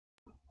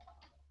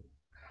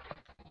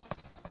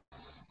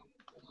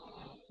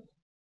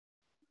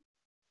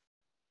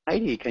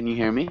Heidi, can you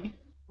hear me?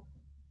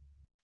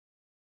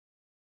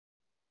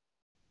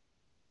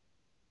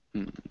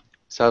 Hmm.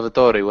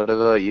 Salvatore, what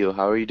about you?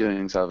 How are you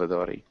doing,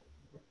 Salvatore?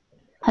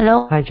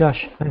 Hello, Hi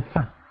Josh, I'm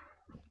fine.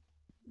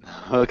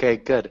 Okay,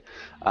 good.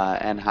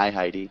 And hi,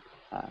 Heidi.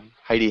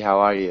 Heidi, how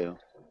are you?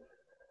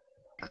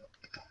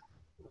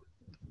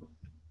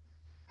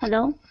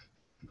 hello,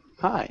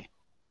 Hi.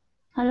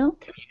 hello.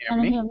 Can you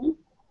Can you hear me?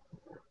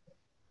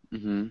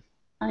 hear me?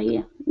 Mm-hmm.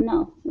 Yeah.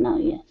 No,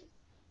 yes.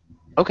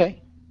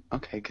 Okay.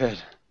 Okay, good.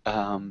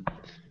 Um,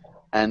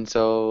 and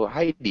so,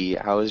 Heidi,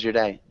 how was your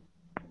day?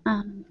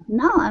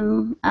 Now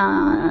I'm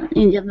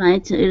in Japan.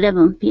 It's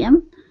 11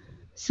 p.m.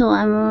 So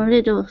I'm a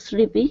little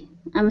sleepy.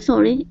 I'm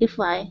sorry if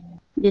I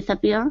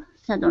disappear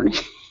suddenly.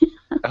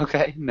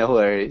 Okay, no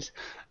worries.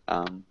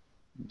 Um,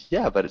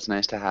 yeah, but it's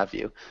nice to have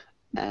you.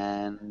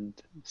 And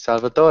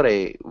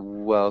Salvatore,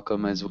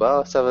 welcome as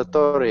well.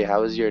 Salvatore,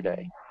 how was your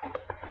day?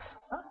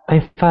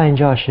 I'm fine,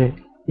 Josh.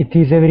 It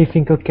is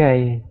everything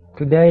okay.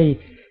 Today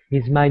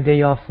is my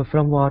day off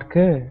from work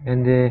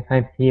and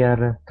I'm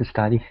here to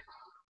study.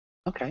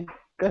 Okay,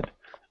 good.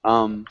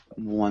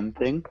 One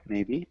thing,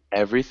 maybe.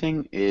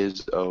 Everything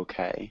is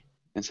okay.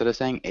 Instead of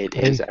saying it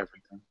is Every,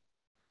 everything,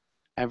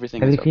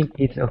 everything is okay.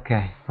 everything is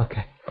okay.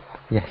 Okay.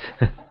 Yes.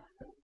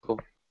 Cool.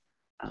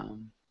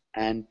 Um,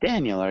 and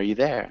Daniel, are you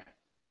there?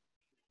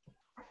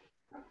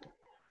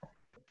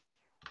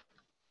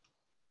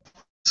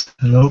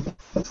 Hello,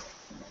 Hi.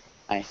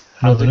 hello,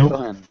 How's it hello.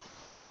 going?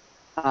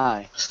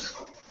 Hi.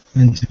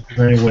 And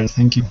very well,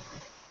 thank you.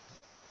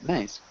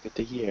 Nice. Good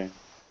to hear.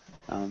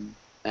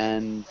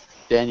 And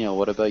Daniel,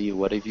 what about you?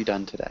 What have you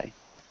done today?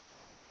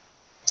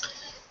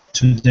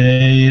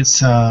 Today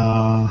is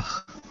a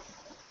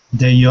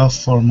day off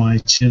for my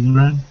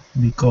children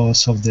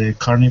because of the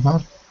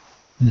carnival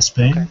in Okay.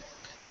 Spain,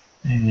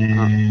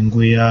 Uh-huh. and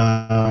we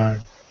are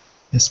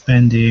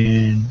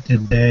spending the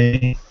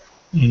day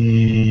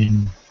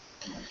in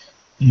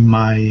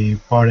my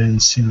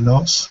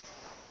parents-in-laws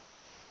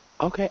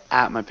Okay,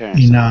 at my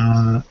parents' in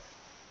house. a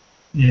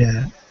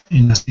yeah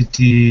in a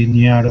city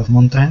near of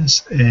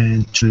mountains,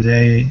 and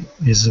today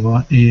is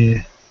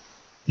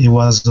it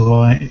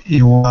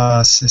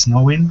was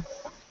snowing.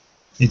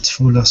 It's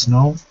full of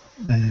snow,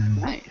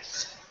 and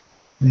Nice.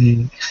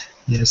 we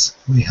yes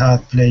we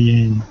had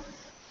playing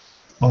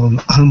all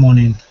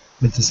morning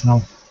with the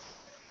snow.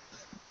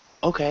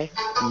 Okay,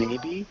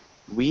 maybe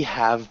we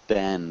have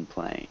been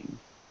playing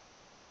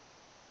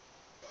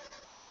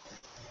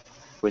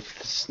with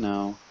the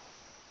snow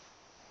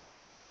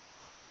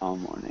all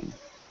morning.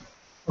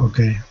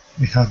 Okay,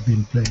 we have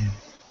been playing.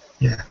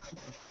 Yeah.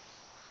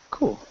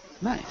 Cool.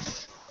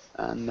 Nice.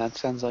 And that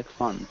sounds like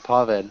fun.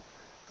 Pavel,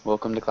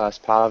 welcome to class.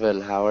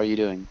 Pavel, how are you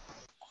doing?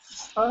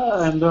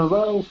 I'm doing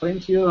well,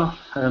 thank you.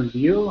 And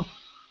you?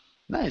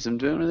 Nice. I'm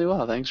doing really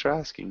well. Thanks for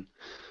asking.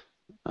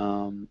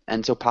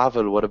 And so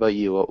Pavel, what about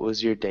you? What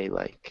was your day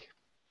like?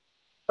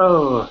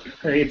 Oh,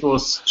 it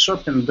was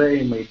shopping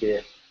day, maybe.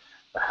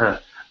 Uh,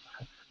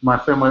 my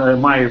family,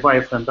 my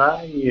wife and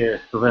I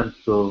went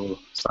to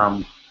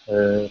some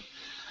uh,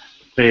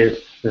 trade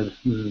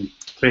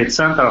trade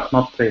center,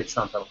 not trade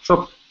center,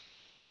 shop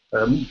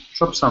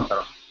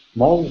center,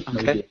 mall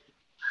Okay. maybe,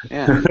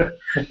 Yeah.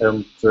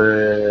 and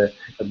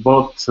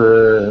bought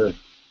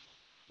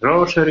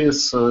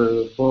groceries,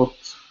 bought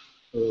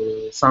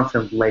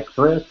something like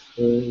that,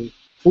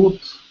 food.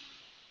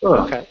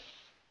 Oh, Okay.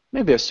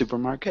 Maybe a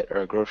supermarket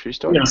or a grocery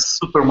store? yes,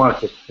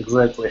 supermarket,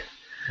 exactly.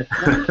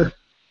 Nice.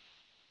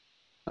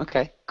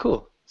 Okay,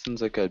 cool.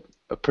 Sounds like a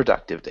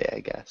productive day, I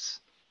guess.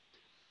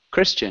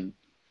 Christian,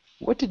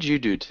 what did you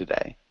do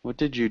today? What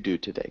did you do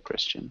today,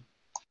 Christian?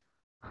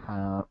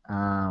 Uh,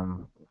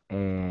 um,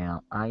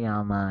 I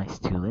am a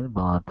student,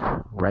 but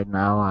right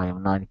now I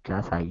am not in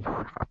class. I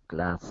have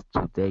class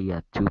today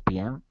at 2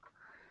 p.m.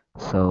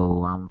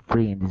 So I'm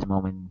free in this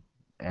moment.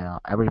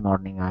 Every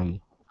morning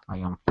I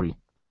am free.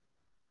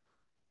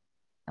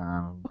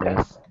 Okay.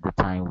 That's the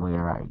time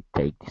where I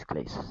take these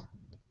classes.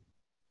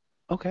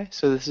 Okay,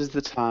 so this is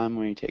the time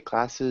when you take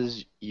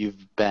classes.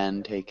 You've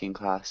been taking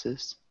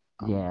classes.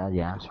 Yeah.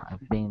 Because you're I've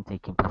free. been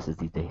taking classes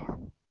this day.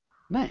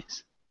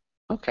 Nice.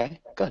 Okay,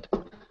 good.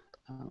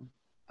 Um,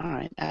 all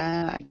right,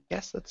 and I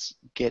guess let's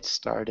get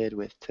started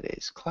with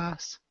today's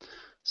class.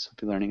 So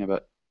we'll be learning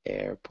about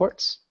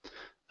airports.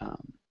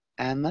 Um,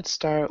 and let's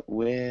start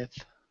with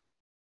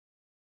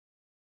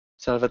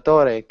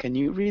Salvatore. Can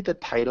you read the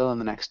title in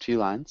the next few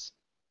lines?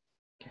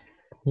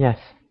 Yes.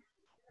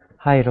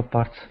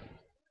 Aeroports.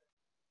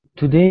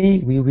 Today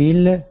we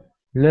will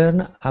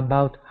learn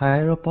about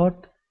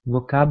airport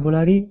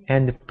vocabulary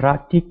and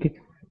practice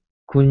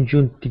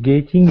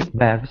conjugating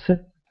verbs,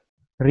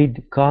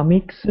 read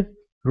comics,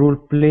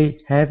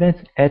 role-play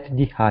events at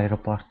the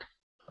airport.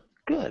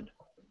 Good.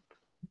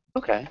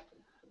 Okay.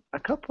 A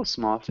couple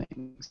small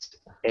things.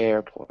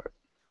 Airport.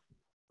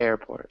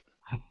 Airport.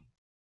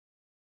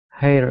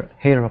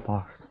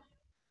 Airport.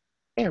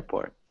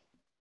 Airport.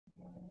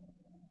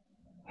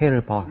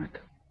 Airport.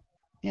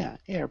 Yeah,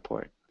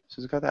 airport.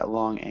 So it's got that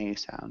long A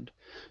sound.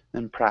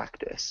 Then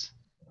practice.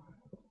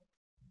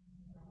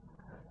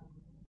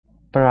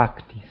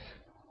 Practice.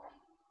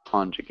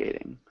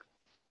 Conjugating.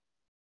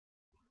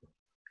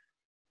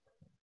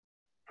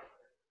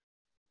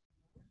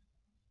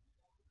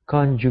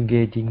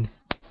 Conjugating.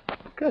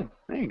 Good.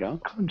 There you go.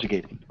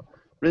 Conjugating.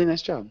 Really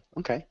nice job.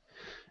 Okay.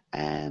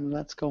 And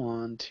let's go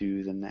on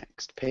to the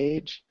next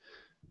page.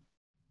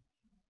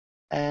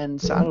 And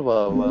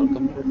Sarwa,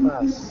 welcome to the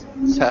class.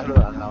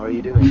 Sarwa, how are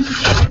you doing?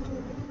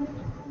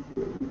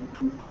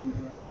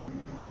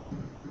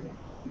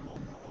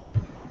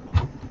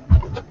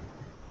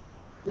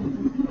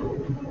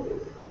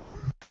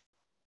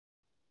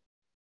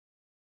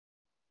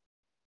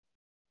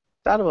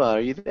 Sarwa,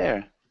 are you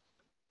there?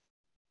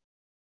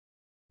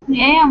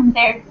 Yeah, I'm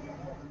there.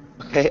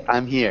 Okay,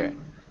 I'm here.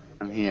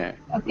 I'm here.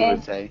 We Okay,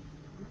 would say.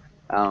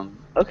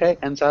 Okay,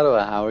 and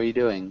Sarwa, how are you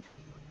doing?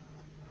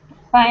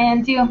 fine,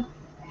 and you?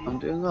 I'm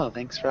doing well.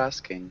 Thanks for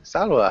asking.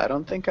 Sarwa, I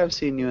don't think I've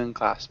seen you in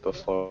class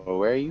before.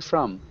 Where are you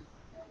from?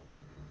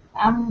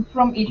 I'm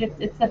from Egypt.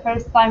 It's the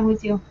first time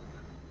with you.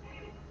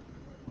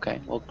 Okay,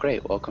 well,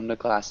 great. Welcome to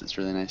class. It's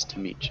really nice to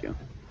meet you.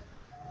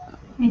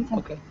 Me too.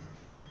 Okay.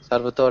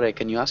 Salvatore,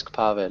 can you ask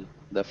Pavel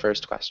the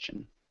first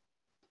question?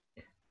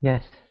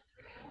 Yes.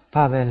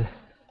 Pavel,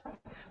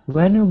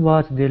 when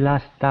was the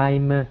last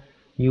time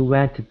you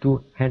went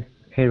to an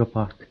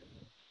airport?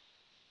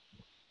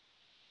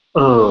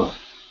 Oh,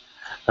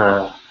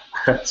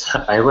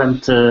 I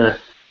went to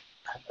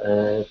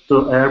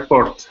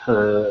airport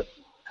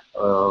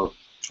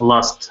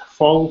last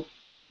fall,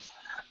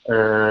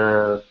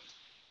 and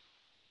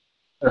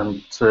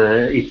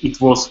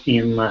it was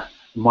in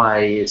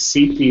my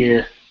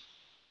city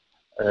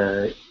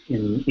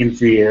in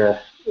the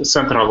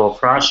central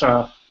of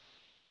Russia.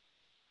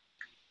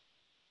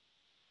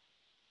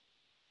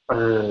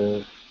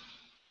 Uh,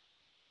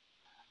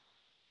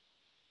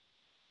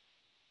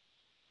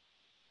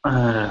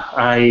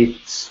 I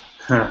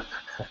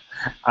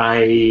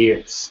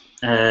I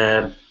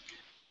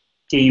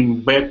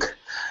came back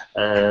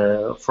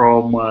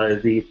from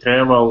the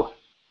travel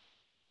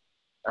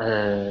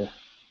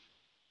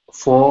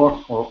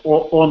for or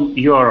on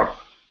Europe.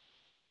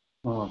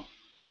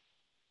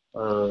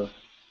 Uh,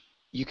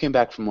 You came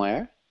back from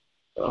where?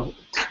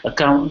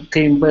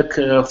 came back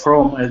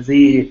from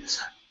the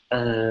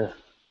uh,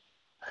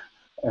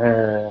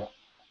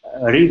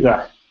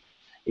 Riga.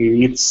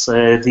 It's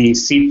the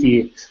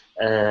city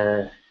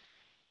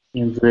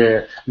in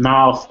the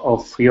north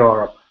of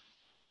Europe.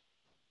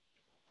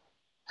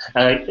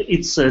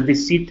 It's the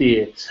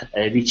city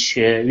which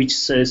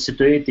is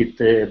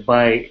situated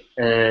by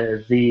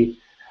the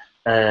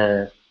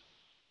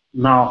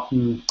now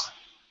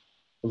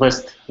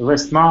west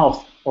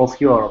north of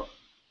Europe.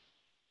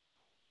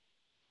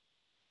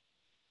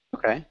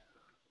 Okay.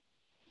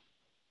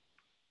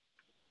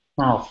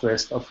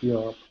 Northwest of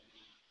Europe.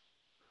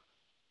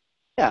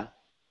 Yeah.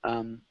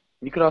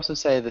 You could also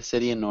say the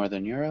city in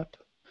Northern Europe,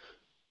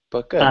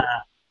 but good.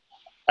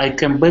 I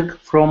came back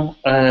from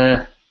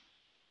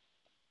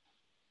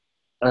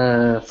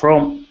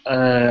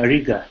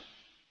Riga.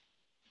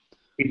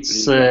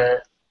 It's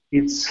Riga.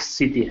 it's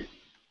city.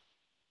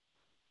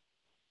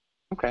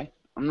 Okay.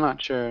 I'm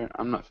not sure.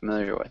 I'm not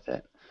familiar with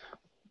it.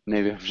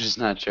 Maybe I'm just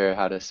not sure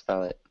how to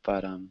spell it.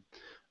 But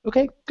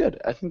okay, good.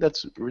 I think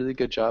that's a really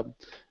good job.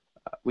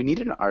 We need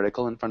an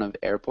article in front of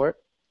airport.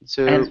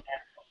 So And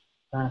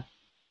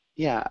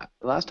yeah,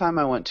 last time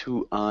I went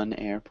to an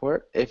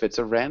airport, if it's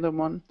a random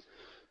one,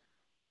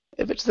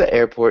 if it's the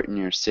airport in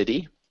your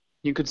city,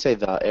 you could say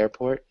the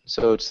airport.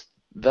 So it's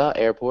the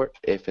airport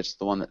if it's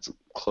the one that's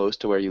close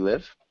to where you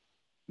live,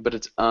 but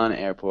it's an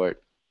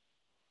airport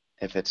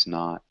if it's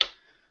not.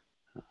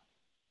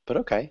 But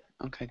okay,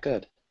 okay,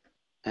 good.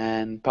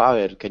 And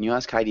Pavel, can you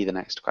ask Heidi the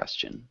next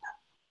question?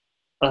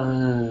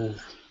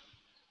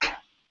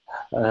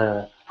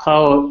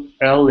 how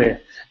early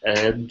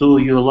do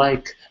you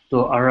like to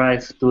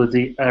arrive to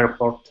the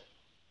airport?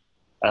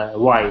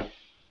 Why?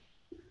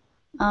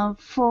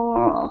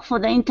 For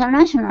the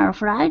international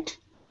flight,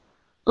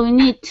 we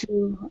need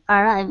to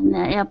arrive in the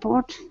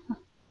airport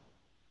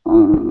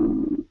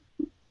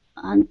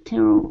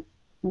until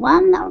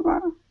 1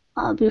 hour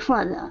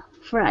before the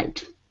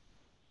flight.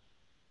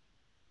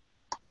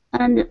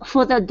 And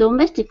for the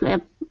domestic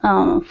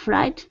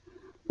flight,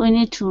 we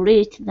need to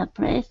reach the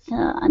place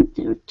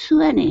until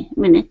 20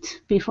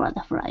 minutes before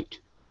the flight.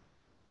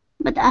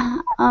 But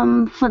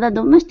for the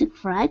domestic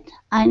flight,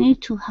 I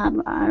need to have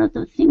a lot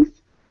of things.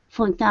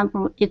 For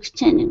example,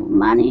 exchanging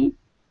money,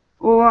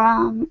 or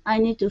I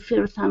need to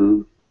fill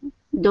some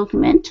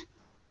document.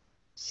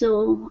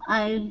 So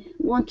I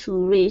want to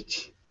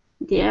reach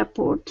the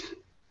airport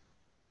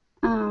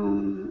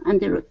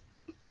until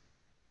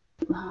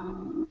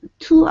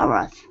 2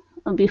 hours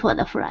before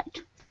the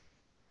flight.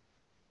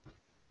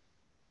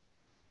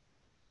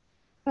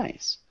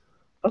 Nice.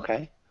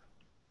 Okay.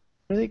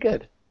 Really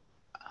good.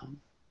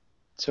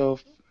 So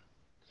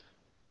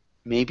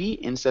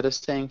maybe instead of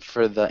saying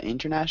for the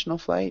international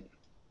flight,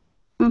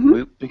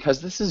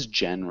 because this is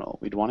general,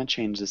 we'd want to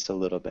change this a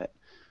little bit.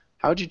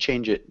 How would you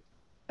change it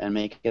and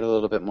make it a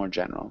little bit more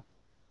general?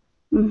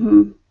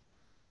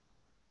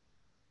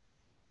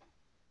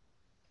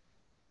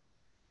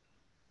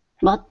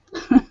 But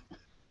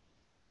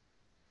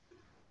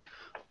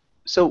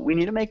So we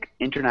need to make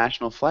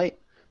international flight,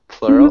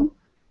 plural, Mhm.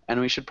 and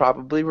we should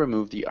probably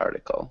remove the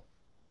article.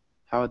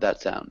 How would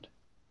that sound?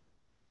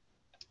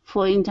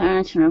 For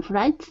international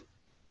flights,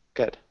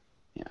 Good.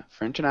 Yeah,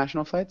 for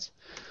international flights,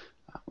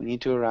 we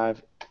need to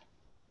arrive.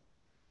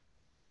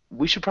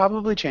 We should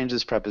probably change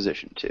this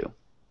preposition too.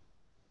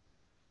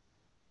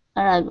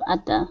 arrive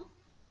at the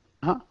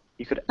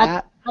You could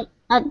at, at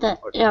at the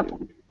or to.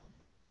 airport.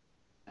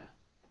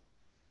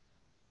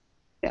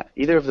 Yeah,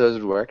 either of those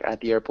would work. At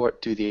the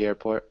airport, to the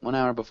airport, 1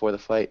 hour before the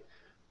flight.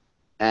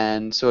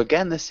 And so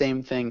again, the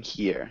same thing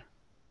here.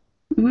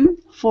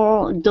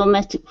 For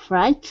domestic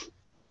flights,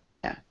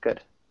 Yeah,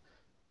 good.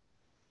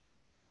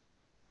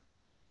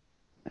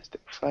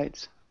 Domestic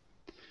flights.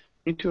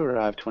 Need to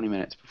arrive 20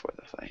 minutes before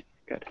the flight.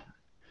 Good.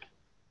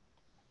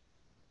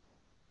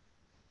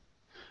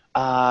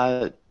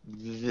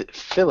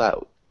 Fill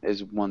out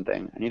is one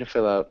thing. I need to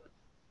fill out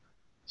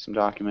some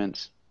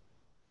documents.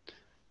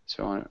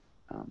 So,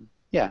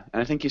 yeah,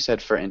 and I think you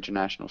said for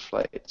international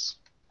flights.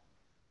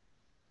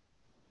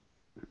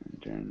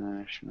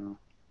 International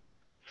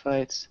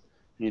flights.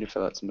 I need to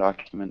fill out some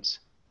documents.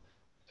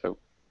 So,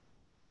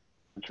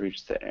 let's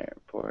reach the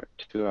airport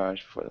 2 hours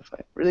before the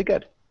flight. Really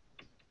good.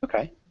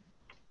 Okay.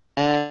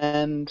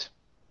 And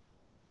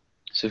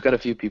so we've got a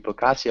few people.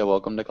 Kasia,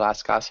 welcome to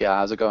class. Kasia,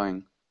 how's it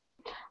going?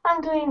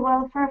 I'm doing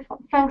well.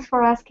 Thanks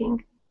for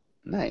asking.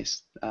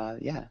 Nice.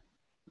 Yeah,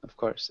 of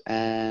course.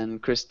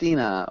 And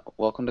Christina,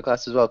 welcome to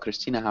class as well.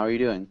 Christina, how are you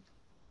doing?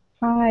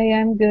 Hi,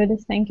 I'm good.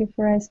 Thank you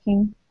for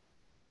asking.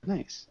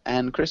 Nice.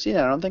 And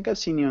Christina, I don't think I've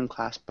seen you in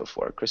class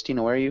before.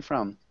 Christina, where are you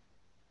from?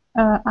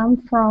 I'm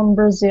from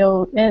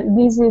Brazil.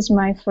 This is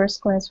my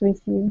first class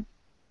with you.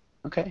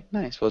 Okay,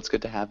 nice. Well, it's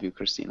good to have you,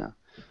 Christina.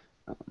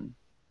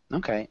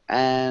 Okay,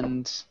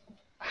 and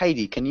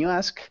Heidi, can you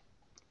ask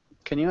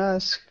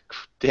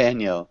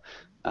Daniel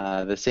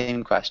the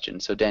same question?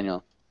 So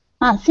Daniel.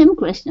 Same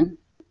question.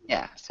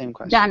 Yeah, same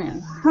question.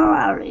 Daniel,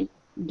 how early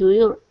do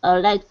you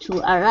like to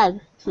arrive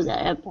to the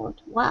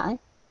airport? Why?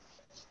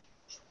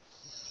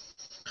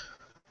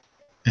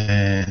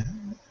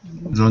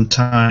 Long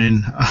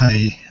time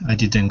I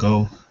didn't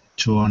go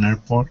to an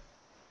airport.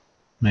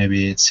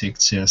 Maybe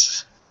 6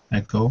 years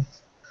ago.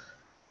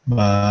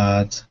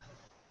 But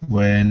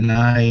when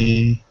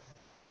I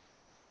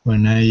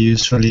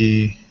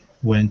usually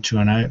went to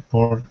an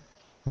airport,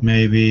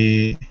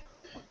 maybe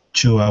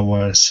 2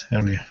 hours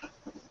earlier.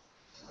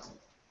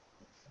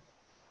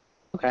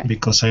 Okay.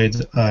 Because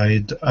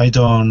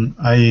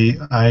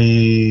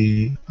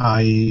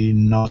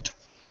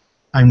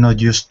I'm not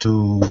used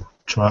to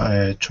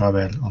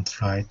travel on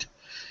flight,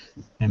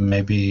 and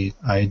maybe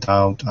I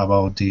doubt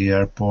about the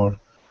airport.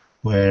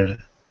 Where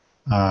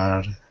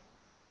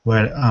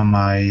am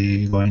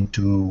I going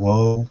to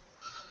go?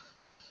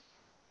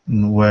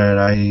 Where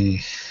I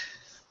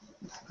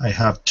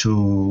have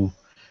to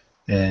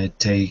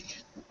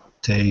take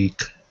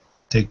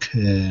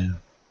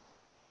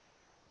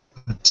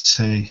let's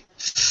say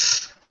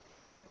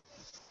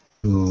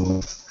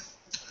to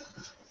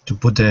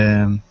put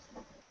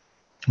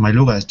my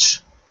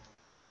luggage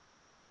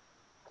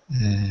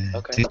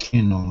Okay.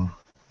 taken or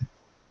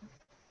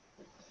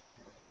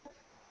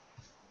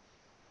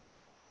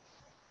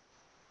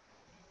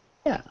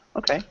Yeah,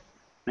 okay.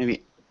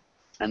 Maybe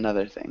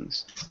another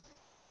things.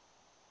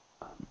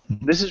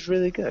 This is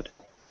really good.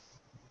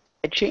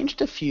 I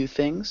changed a few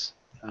things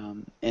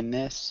in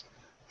this.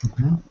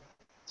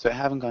 So I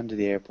haven't gone to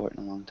the airport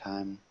in a long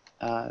time.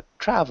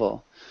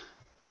 Travel.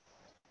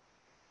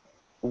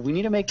 We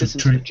need to make this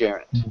into a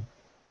gerund.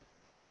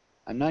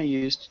 I'm not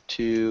used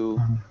to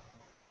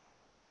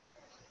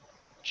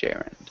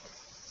gerund.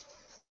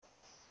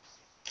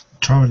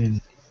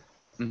 Traveling.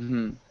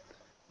 I'm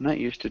not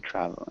used to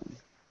traveling.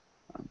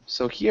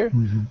 So here,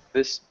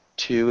 this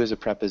to is a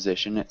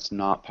preposition. It's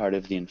not part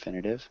of the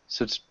infinitive.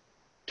 So it's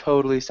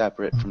totally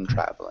separate from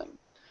traveling.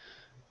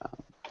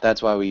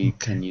 That's why we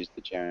can use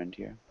the gerund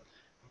here.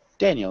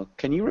 Daniel,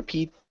 can you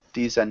repeat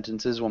these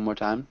sentences one more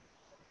time?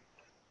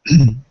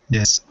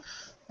 Yes.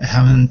 I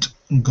haven't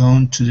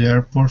gone to the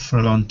airport for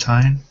a long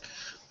time.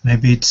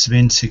 Maybe it's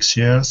been 6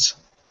 years.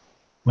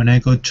 When I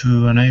go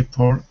to an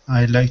airport,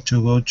 I like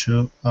to go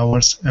 2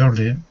 hours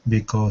early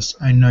because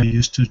I'm not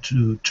used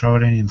to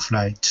traveling in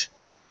flight.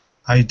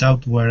 I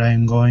doubt where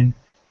I'm going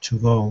to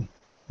go,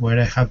 where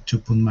I have to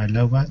put my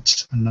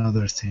luggage and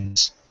other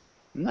things.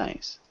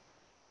 Nice.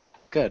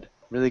 Good.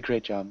 Really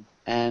great job.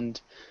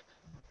 And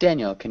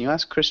Daniel, can you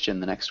ask Christian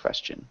the next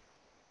question?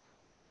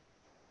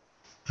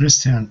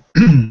 Christian,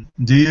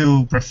 do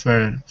you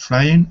prefer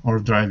flying or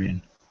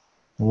driving?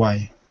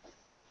 Why?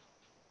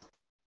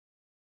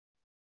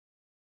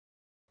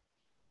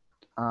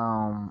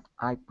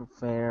 I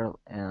prefer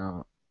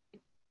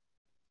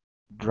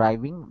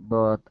driving,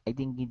 but I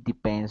think it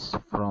depends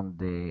from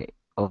the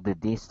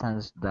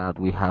distance that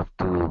we have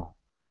to.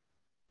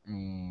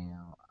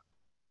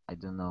 I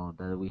don't know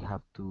that we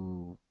have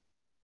to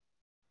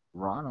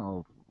run,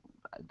 or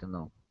I don't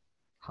know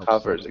how to say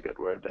Cover is it. a good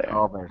word there.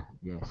 Cover,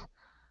 yes.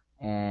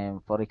 And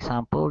for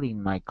example,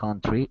 in my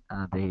country,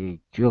 the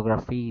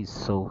geography is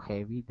so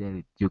heavy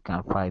that you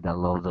can find a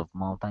lot of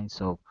mountains.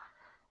 So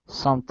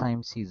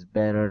sometimes it's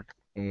better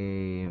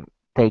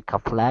take a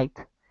flight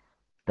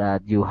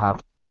that you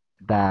have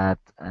that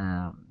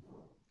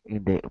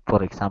in the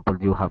for example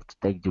you have to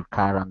take your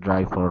car and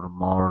drive for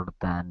more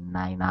than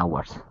 9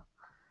 hours.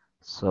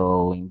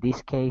 So in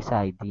this case,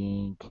 I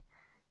think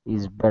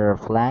it's better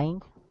flying,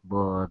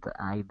 but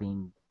I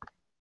think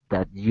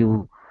that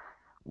you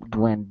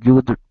when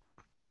you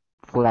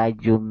fly,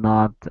 you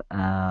not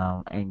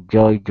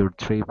enjoy your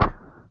trip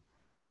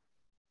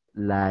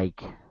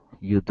like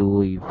you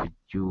do if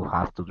you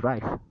have to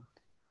drive.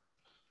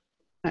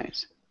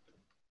 Nice.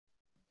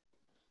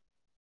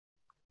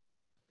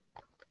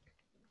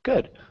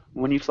 Good.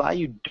 When you fly,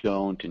 you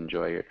don't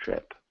enjoy your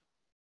trip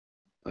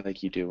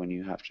like you do when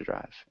you have to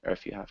drive, or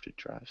if you have to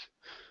drive.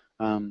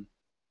 Um,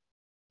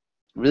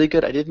 really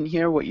good. I didn't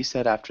hear what you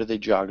said after the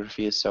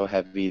geography is so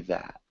heavy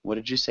that. What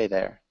did you say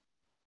there?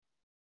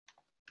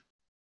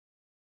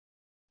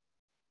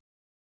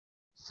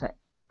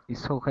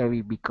 It's so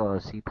heavy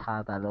because it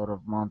had a lot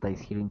of mountains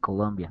here in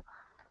Colombia.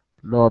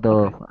 Lot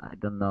Okay. of I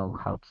don't know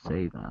how to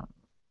say that,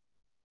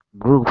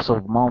 groups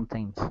of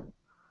mountains.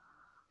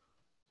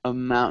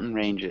 Mountain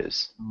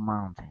ranges.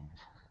 Mountains.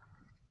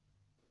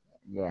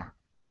 Yeah.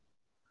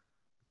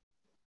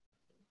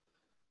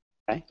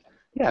 Okay.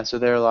 Yeah, so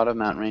there are a lot of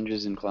mountain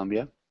ranges in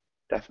Colombia.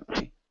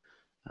 Definitely.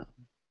 Um,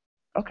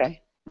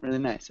 okay. Really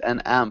nice.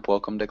 And Amp,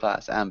 welcome to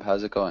class. Amp,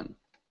 how's it going?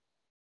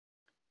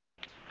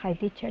 Hi,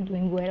 teacher.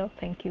 Doing well,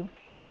 thank you.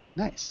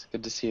 Nice.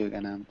 Good to see you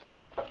again, Amp.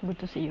 Good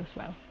to see you as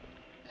well.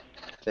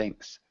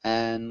 Thanks.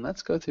 And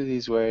let's go through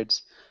these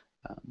words.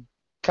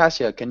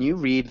 Kasia, can you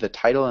read the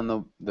title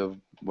and the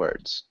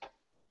words?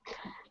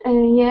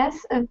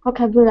 Yes,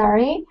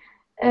 vocabulary,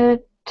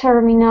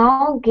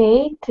 terminal,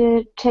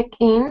 gate,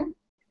 check-in,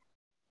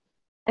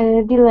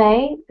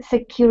 delay,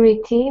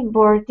 security,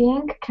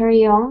 boarding,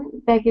 carry-on,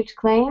 baggage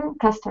claim,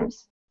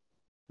 customs.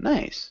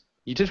 Nice.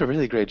 You did a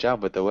really great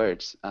job with the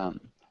words,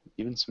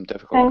 even some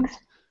difficult Thanks.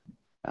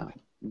 ones.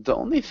 The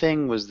only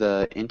thing was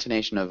the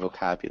intonation of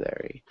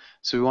vocabulary.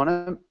 So we want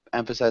to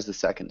emphasize the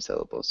second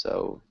syllable,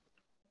 so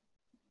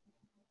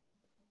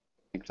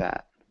like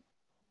that.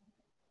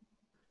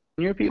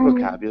 Can you repeat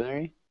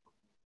vocabulary?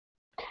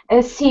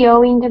 A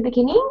CO in the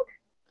beginning?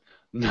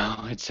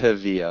 No, it's a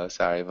VO,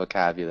 sorry,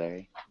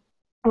 vocabulary.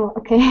 Oh,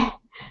 okay.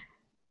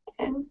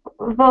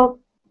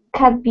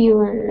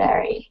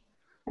 Vocabulary.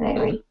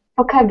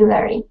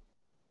 Vocabulary.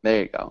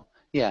 There you go.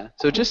 Yeah,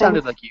 so it just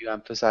sounded like you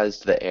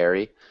emphasized the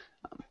airy,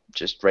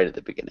 just right at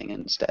the beginning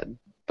instead.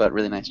 But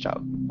really nice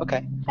job.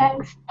 Okay.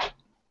 Thanks.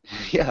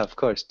 Yeah, of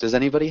course. Does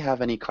anybody have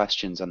any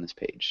questions on this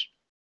page?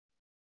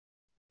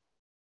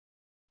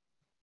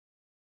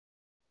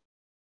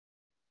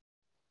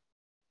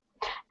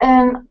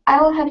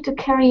 I will have to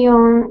carry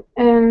on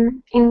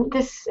in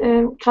this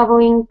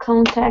traveling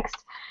context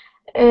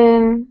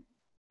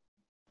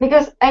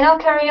because I know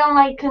carry on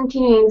like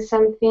continuing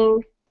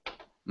something.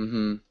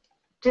 Mm-hmm.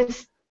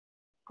 Just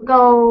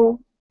go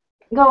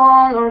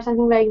on or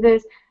something like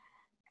this.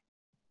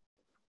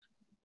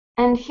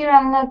 And here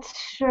I'm not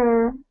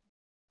sure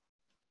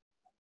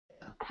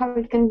how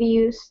it can be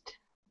used.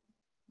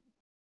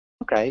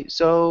 Okay,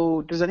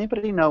 so does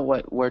anybody know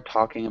what we're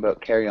talking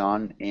about carry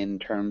on in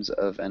terms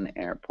of an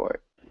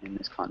airport in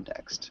this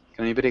context?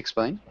 Can anybody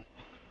explain?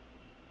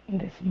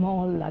 The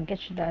small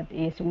luggage that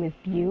is with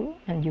you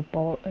and you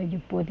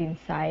put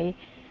inside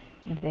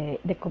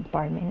the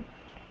compartment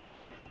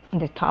in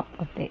the top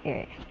of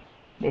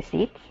the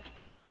seats.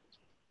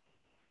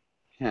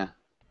 Yeah.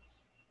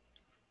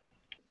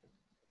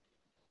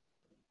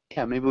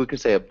 Yeah, maybe we could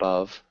say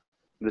above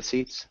the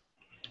seats.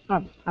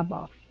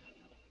 Above.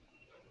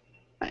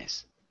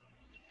 Nice.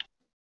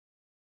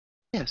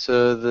 Yeah,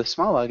 so the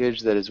small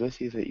luggage that is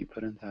with you that you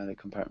put inside the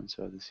compartment.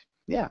 So this,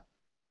 yeah.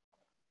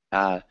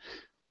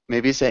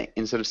 Maybe say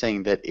instead of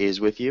saying that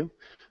is with you,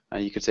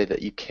 you could say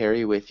that you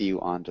carry with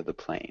you onto the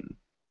plane.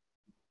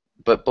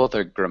 But both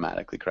are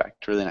grammatically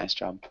correct. Really nice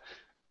job.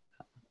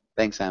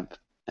 Thanks, Amp.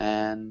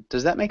 And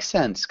does that make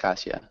sense,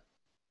 Kasia?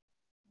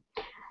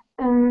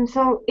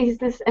 So is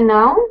this a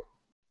noun?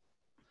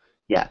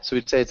 Yeah, so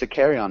we'd say it's a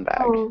carry-on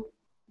bag. Oh.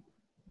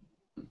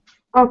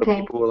 Okay.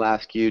 So people will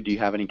ask you, do you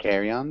have any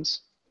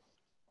carry-ons?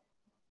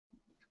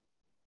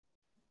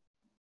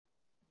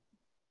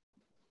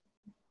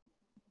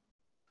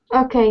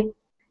 Okay.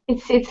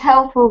 It's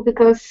helpful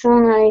because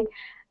soon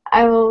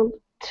I will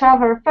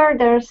travel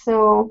further,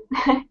 so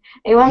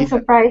it won't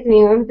surprise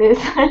me with this.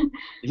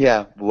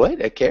 Yeah,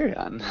 what? A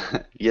carry-on?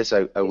 Yes,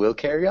 I will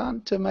carry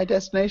on to my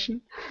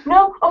destination?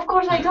 No, of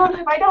course I don't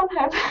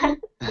have.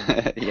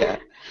 Yeah.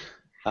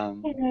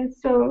 Yeah,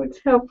 so it's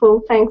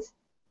helpful. Thanks.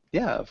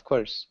 Yeah, of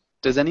course.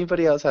 Does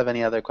anybody else have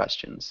any other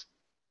questions?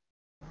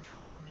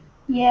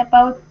 Yeah,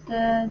 about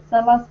the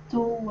last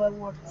two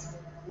words.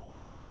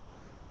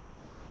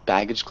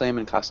 Baggage claim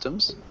and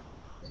customs?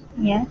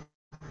 Yeah.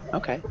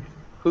 Okay.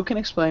 Who can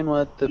explain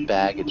what the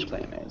baggage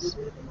claim is?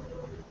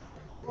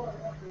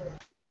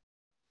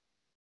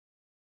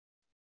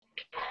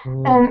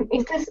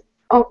 Is this?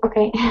 Oh,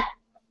 okay.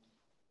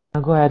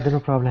 Go ahead, no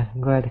problem.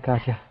 Go ahead,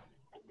 Katia.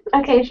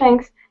 Okay,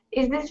 thanks.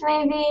 Is this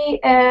maybe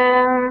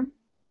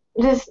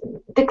this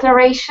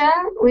declaration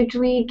which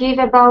we give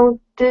about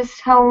this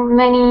how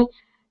many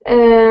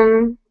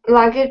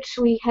luggage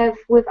we have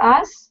with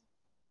us?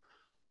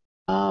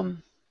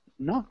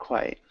 Not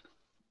quite.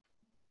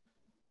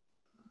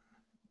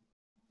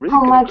 Really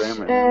good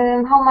grammar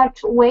there. How much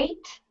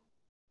weight?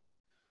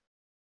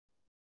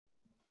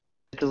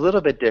 It's a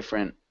little bit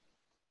different,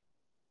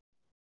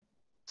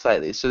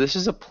 slightly. So this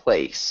is a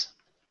place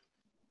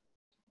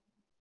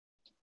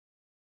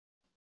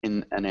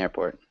in an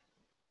airport.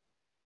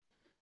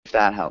 If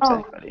that helps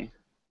anybody.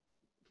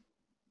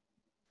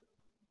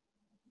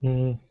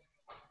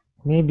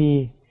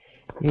 Maybe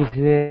is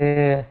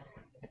the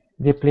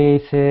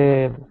place,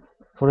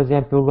 for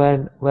example,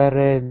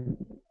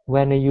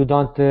 when you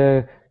don't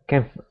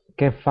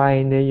can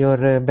find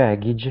your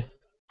baggage.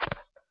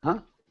 Huh?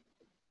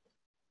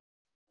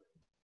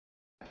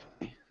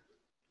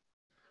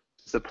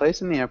 It's the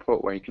place in the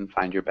airport where you can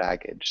find your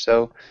baggage.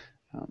 So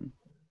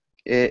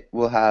it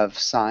will have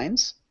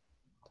signs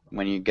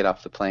when you get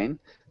off the plane.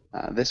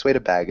 This way to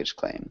baggage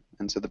claim.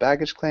 And so the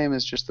baggage claim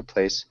is just the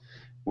place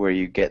where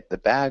you get the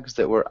bags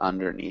that were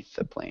underneath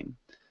the plane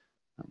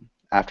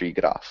after you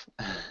get off.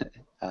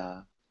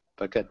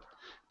 But good.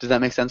 Does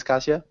that make sense,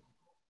 Kasia?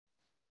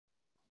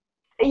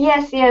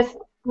 Yes, yes.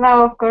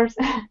 Now, of course.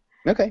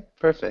 Okay,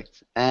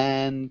 perfect.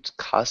 And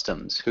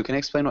customs. Who can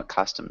explain what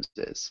customs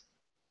is?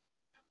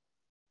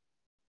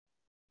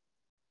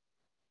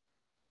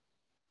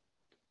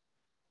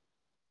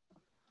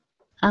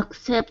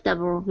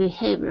 Acceptable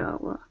behavior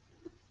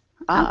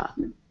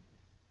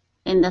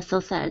in the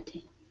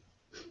society.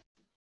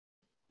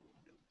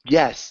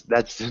 Yes,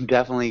 that's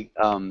definitely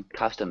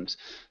customs.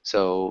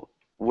 So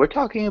we're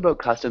talking about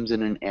customs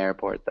in an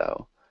airport,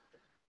 though.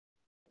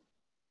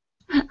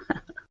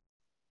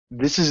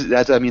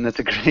 That's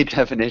a great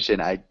definition.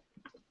 I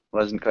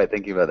wasn't quite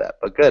thinking about that,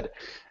 but good.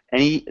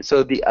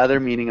 So the other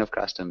meaning of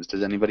customs,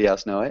 does anybody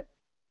else know it?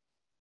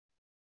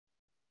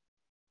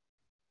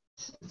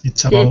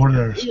 It's about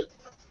orders.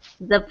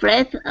 The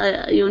place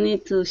you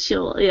need to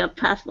show your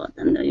passport,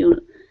 and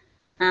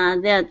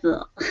there's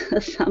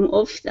some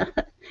officer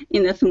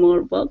in a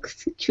small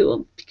box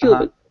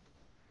cubicle.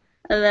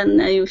 And then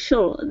you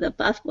show the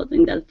passport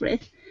in that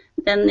place.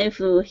 Then if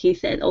he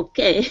said,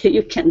 okay,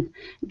 you can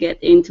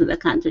get into the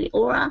country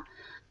or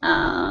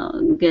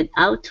get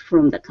out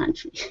from the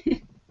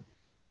country.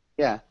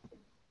 Yeah.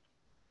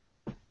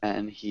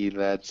 And he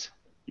lets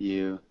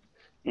you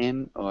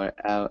in or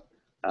out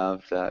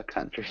of the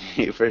country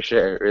for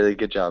sure. Really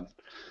good job.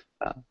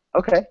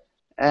 Okay.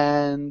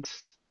 And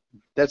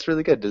that's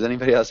really good. Does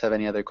anybody else have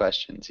any other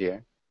questions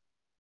here?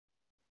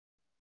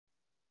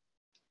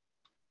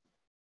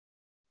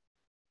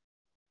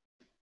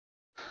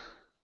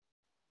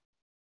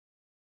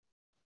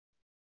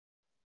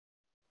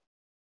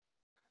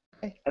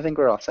 Okay, I think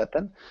we're all set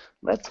then.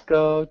 Let's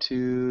go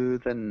to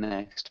the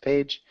next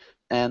page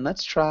and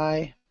let's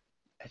try,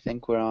 I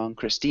think we're on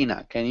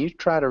Christina. Can you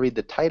try to read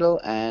the title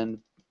and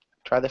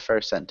try the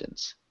first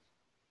sentence?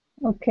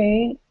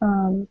 Okay.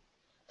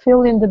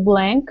 Fill in the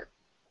blank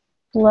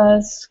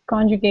plus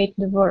conjugate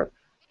the verb.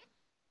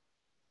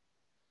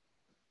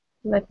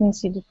 Let me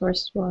see the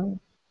first one.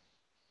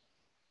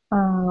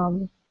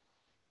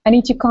 I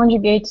need to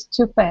conjugate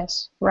to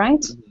pass,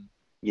 right?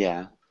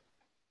 Yeah.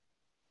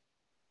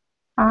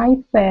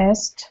 I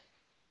passed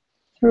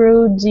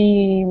through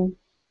the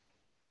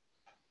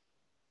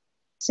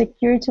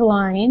security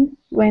line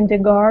when the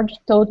guard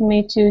told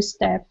me to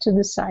step to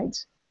the side.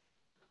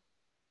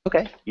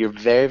 Okay, you're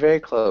very, very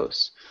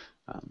close.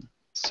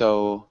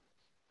 So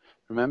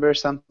remember,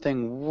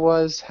 something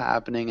was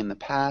happening in the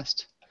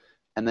past,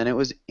 and then it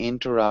was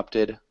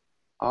interrupted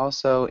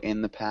also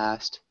in the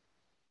past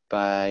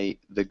by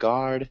the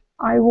guard.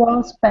 I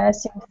was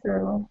passing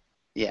through.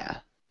 Yeah,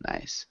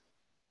 nice.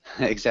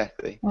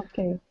 Exactly.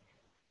 Okay.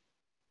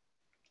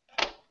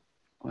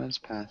 Was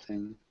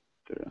passing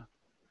through.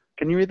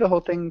 Can you read the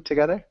whole thing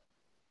together?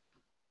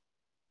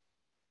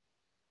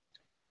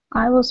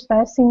 I was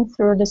passing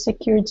through the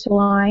security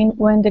line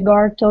when the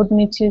guard told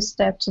me to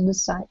step to the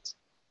side.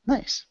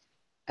 Nice.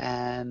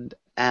 And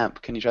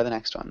Amp, can you try the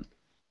next one?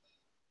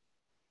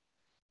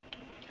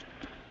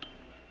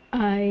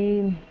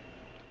 I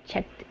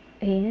checked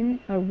in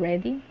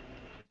already.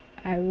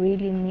 I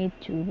really need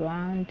to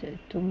run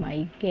to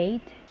my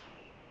gate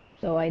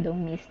so I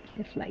don't miss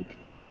the flight.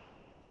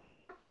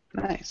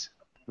 Nice.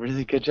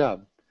 Really good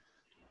job.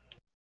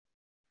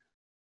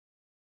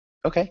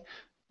 Okay.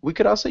 We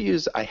could also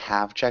use I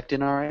have checked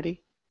in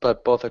already,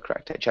 but both are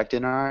correct. I checked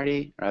in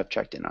already or I've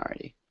checked in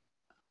already.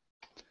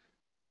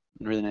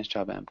 Really nice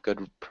job, Amp.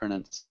 Good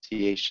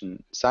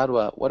pronunciation.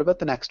 Sadwa, what about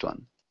the next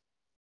one?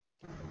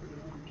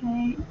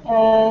 Okay,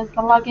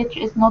 the luggage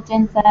is not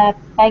in the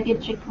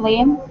baggage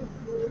claim.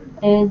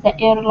 The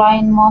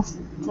airline must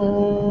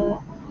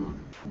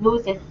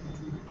lose it.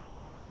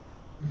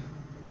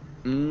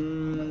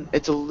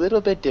 It's a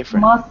little bit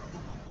different.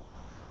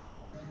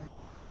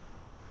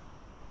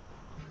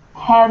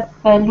 have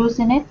loose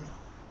in it?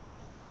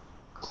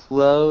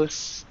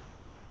 Close.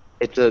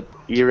 It's a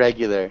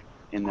irregular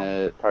in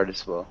the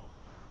participle.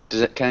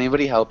 Can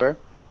anybody help her?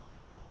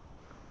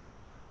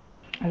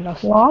 I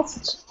lost.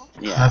 Lost?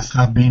 Yeah.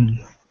 Have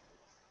been.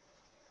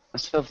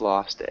 Must have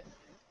lost it.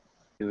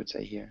 It would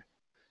say here.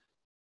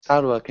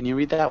 Salwa, can you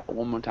read that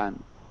one more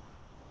time?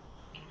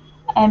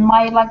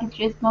 My luggage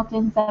is not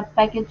in the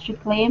baggage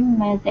claim.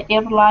 The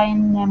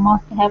airline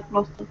must have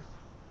lost it.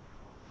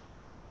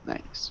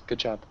 Nice. Good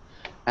job.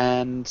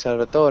 And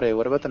Salvatore,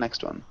 what about the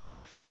next one?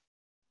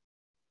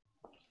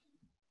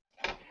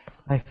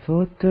 I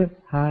thought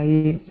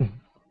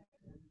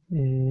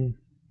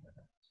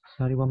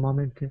sorry, one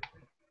moment.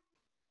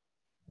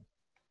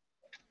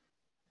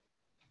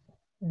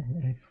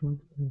 I thought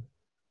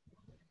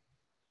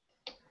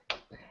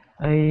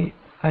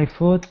I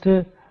thought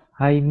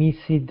I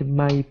missed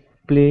my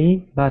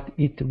plane, but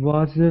it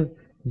was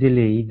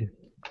delayed.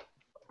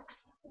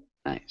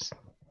 Nice.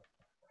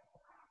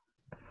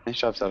 Nice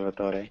job,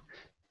 Salvatore.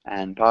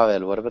 And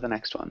Pavel, what about the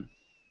next one?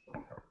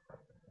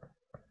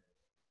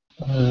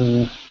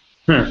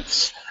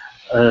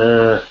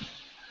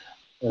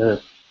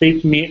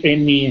 Take me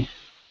any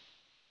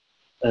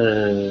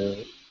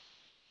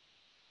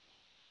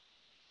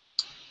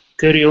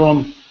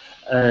carry-on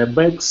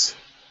bags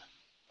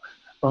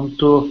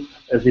onto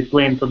the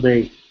plane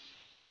today.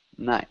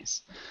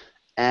 Nice.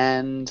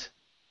 And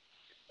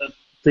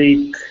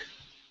Take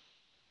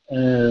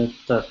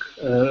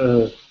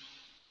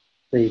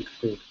take.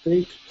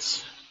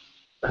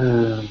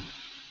 I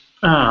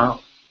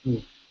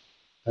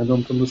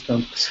don't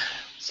understand.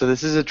 so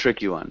this is a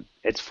tricky one.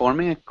 It's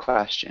forming a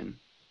question.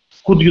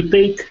 Could you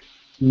take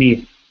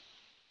me?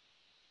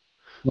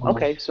 No.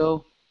 Okay,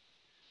 so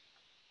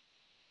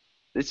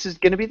this is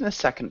going to be in the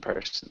second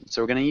person.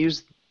 So we're going to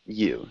use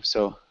you.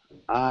 So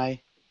I,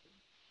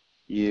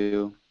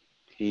 you,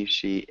 he,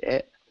 she,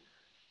 it.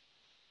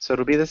 So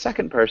it'll be the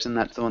second person.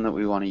 That's the one that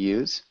we want to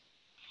use.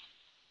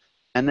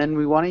 And then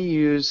we want to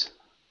use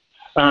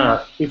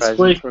it's present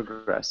like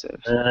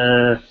progressive.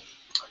 do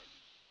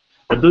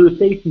you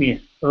take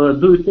me? Do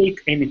you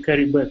take any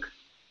carry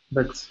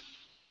bags?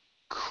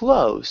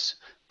 Close,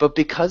 but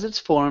because it's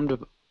formed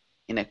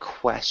in a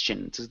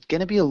question, it's going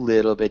to be a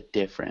little bit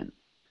different.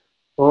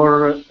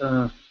 Or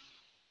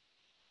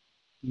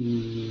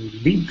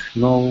did?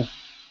 No.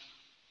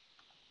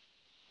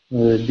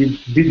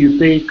 Did you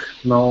take?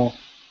 No.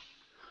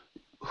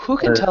 Who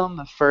can tell them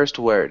the first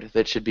word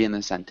that should be in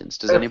the sentence?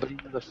 Does anybody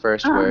know the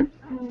first word?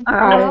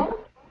 R.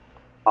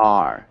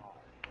 R.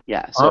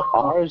 Yeah, so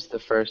R is the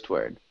first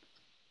word.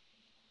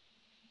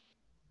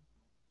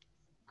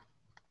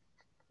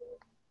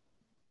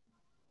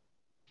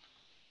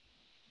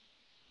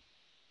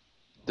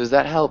 Does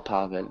that help,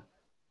 Pavel?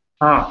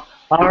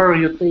 Are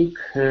you take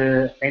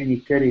any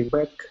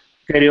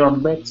carry-on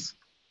bags?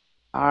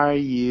 Are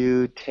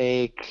you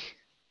take...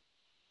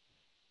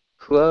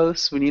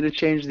 Close. We need to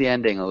change the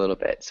ending a little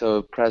bit.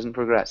 So present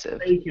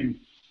progressive. Taken.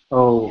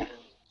 Oh.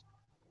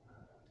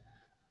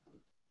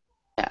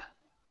 Yeah.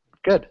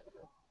 Good.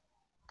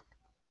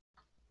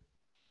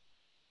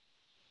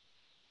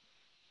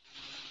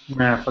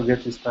 Nah,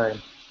 forget this time.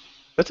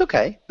 That's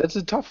okay. That's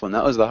a tough one.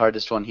 That was the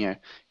hardest one here.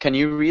 Can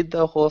you read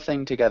the whole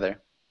thing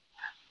together?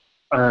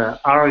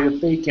 Are you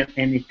taking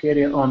any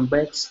carry-on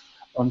bags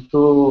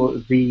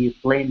onto the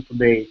plane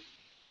today?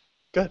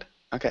 Good.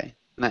 Okay.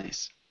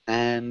 Nice.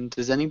 And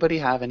does anybody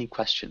have any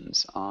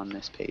questions on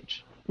this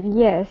page?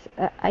 Yes,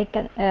 I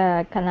can.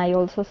 Can I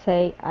also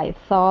say I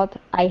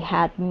thought I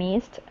had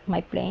missed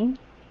my plane?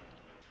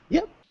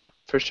 Yep,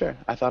 for sure.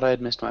 I thought I had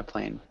missed my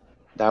plane.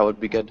 That would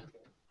be good.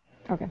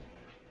 Okay.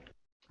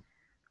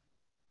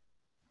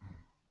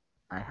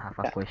 I have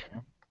a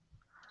question.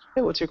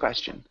 Hey, what's your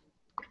question?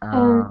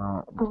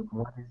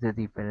 What is the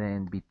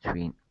difference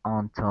between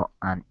onto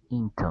and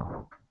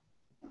into?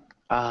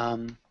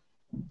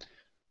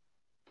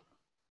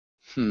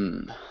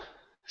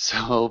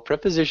 So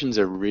prepositions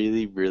are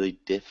really, really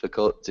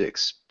difficult to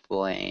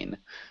explain.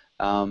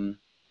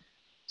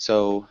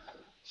 So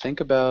think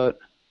about,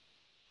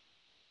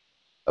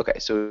 okay,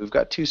 so we've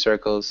got two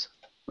circles.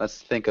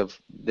 Let's think of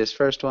this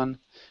first one.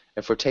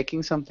 If we're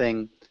taking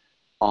something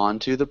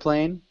onto the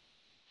plane,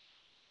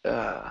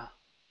 I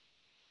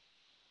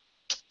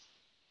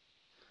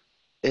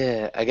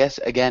guess,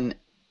 again,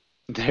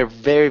 they're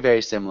very,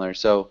 very similar.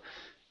 So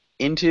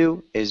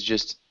into is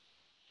just,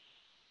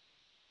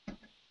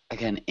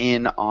 again,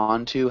 in,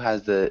 onto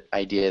has the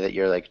idea that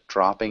you're like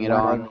dropping it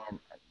on.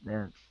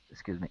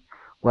 Excuse me.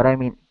 What I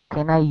mean,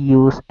 can I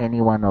use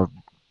any one of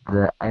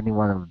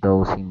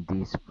those in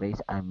this place?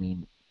 I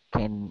mean,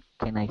 can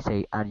I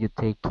say, are you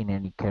taking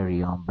any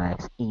carry-on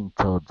bags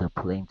into the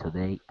plane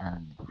today?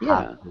 And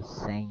have the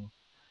same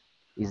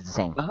is the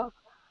same.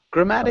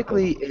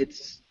 Grammatically,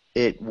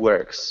 it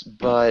works,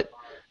 but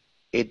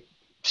it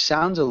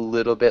sounds a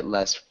little bit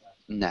less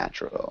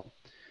natural.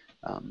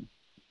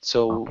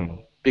 So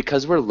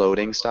because we're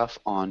loading stuff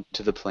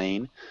onto the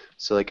plane,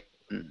 so like,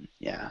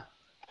 yeah,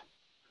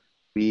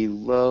 we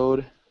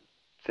load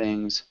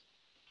things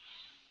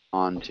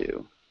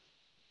onto.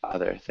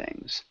 other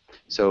things.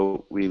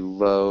 So we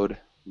load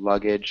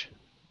luggage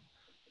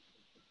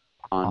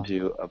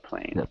onto a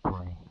plane. The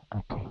plane.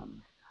 Okay.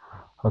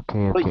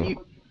 Okay. But Okay.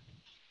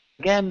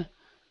 again,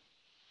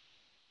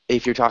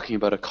 if you're talking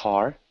about a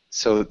car,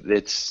 so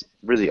it's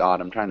really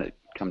odd. I'm trying to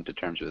come to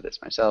terms with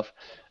this myself.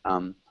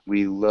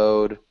 We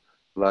load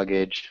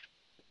luggage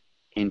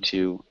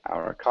into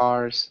our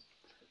cars,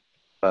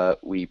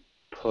 but we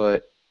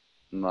put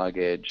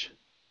luggage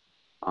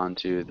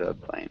onto the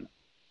plane.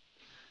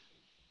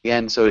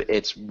 Again, so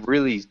it's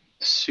really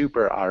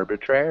super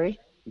arbitrary.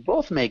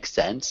 Both make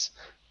sense,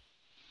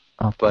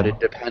 but it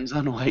depends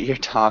on what you're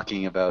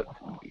talking about,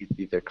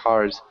 either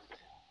cars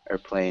or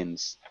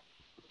planes.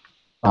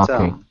 It's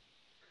Okay.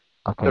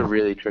 Okay. a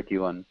really tricky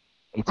one.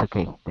 It's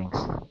okay. Thanks.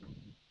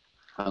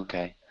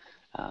 Okay.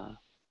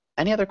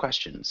 Any other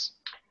questions?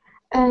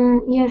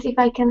 Yes, if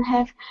I can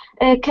have.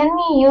 Can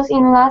we use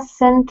in last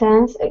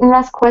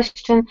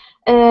question,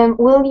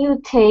 will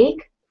you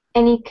take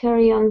any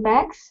carry-on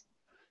bags?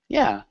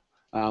 Yeah.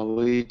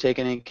 Will you take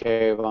any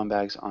carry-on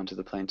bags onto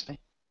the plane today?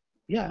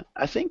 Yeah,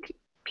 I think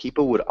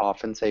people would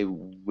often say,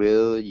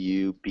 will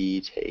you be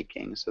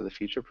taking? So the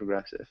future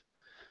progressive.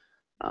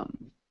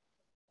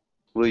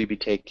 Will you be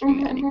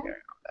taking any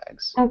carry-on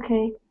bags?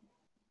 Okay.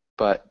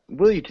 But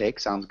will you take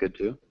sounds good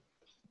too.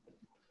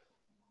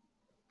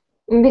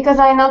 Because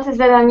I noticed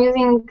that I'm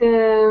using,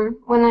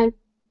 when I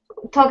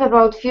talk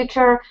about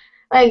future,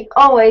 like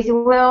always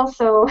will,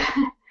 so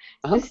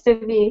just to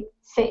be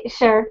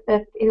sure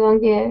that it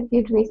won't be a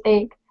huge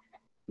mistake.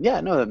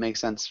 Yeah, no, that makes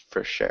sense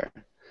for sure.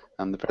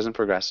 The present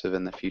progressive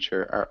and the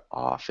future are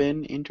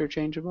often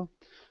interchangeable.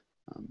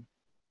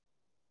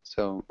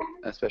 So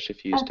especially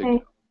if you use to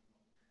go.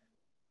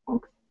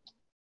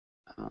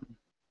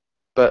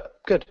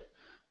 But good.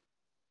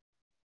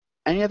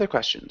 Any other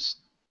questions?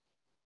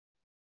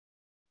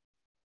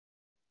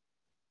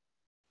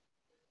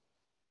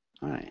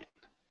 All right,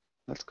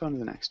 let's go on to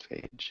the next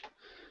page.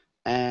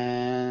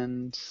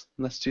 And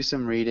let's do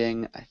some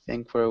reading. I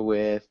think we're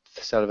with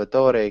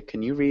Salvatore.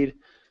 Can you read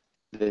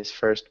this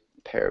first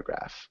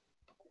paragraph?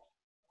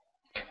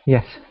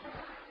 Yes.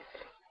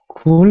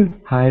 Cool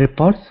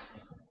airports.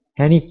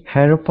 Any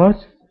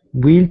airport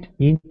built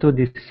into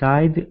the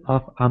side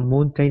of a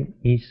mountain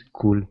is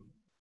cool.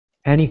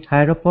 Any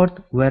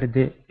airport where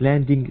the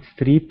landing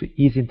strip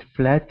isn't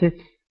flat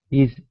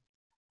is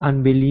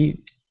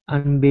unbelievable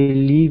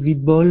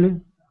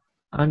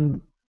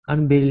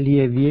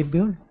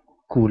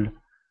cool.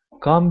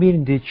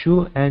 Combine the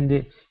two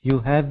and you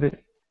have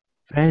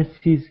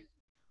Francis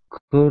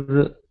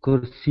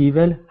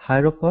Courchevel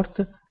Airport,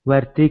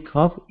 where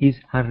takeoff is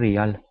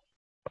unreal.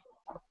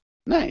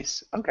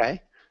 Nice.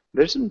 Okay.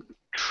 There's some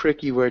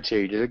tricky words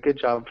here. You did a good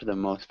job for the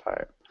most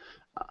part.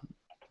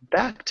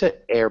 Back to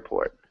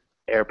airport.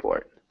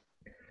 Airport.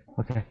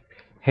 Okay.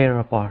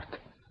 Airport.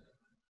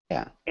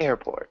 Yeah,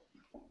 airport.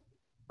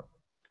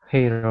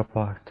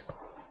 Airport.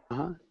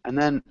 And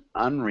then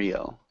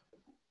unreal.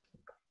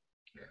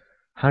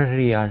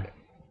 Unreal.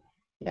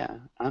 Yeah,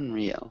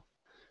 unreal.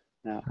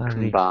 Now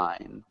Unreal.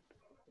 combine.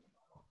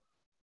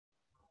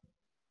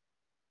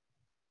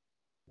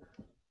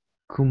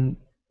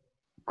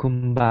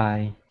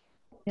 Combine.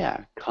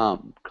 Yeah,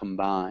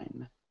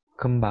 combine.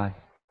 Combine.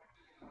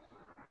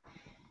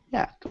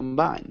 Yeah,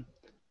 combine.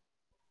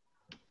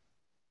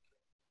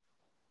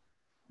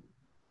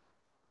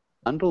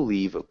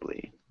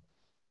 Unbelievably.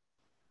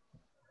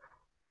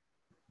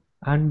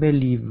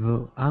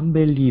 Unbelievable.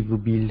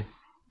 Unbelievably.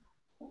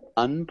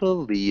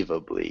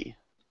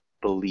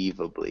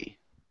 Believably.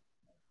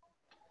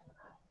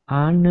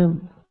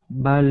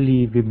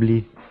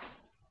 Unbelievably.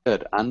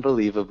 Good.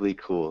 Unbelievably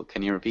cool.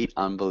 Can you repeat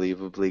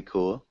unbelievably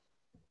cool?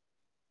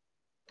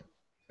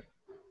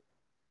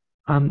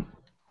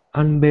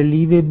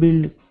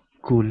 Unbelievable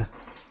cool.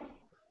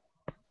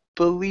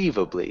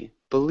 Believably.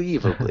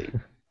 Believably.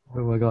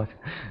 Oh my god.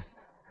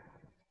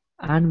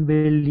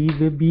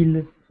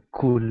 Unbelievable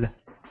cool.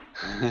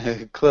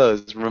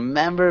 Close.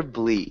 Remember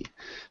blee.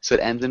 So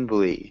it ends in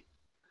blee.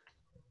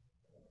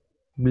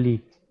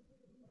 Blee.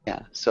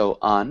 Yeah. So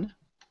un.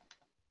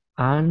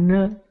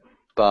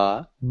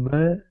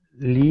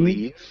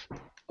 Believe.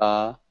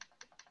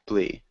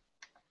 Blee.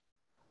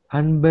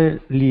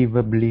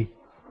 Unbelievably.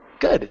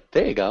 Good.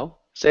 There you go.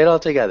 Say it all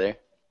together.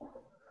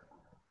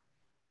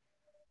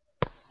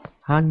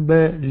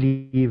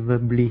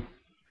 Unbelievably.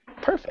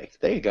 Perfect.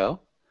 There you go.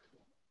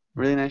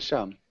 Really nice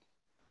job.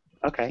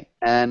 Okay.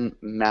 And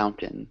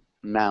mountain.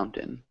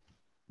 Mountain.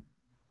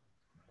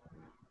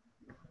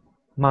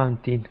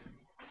 Mountain.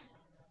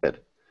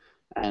 Good.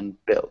 And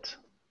built.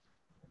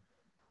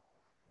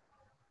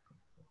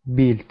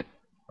 Built.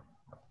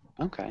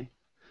 Okay.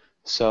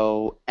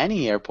 So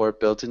any airport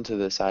built into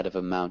the side of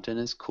a mountain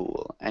is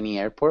cool. Any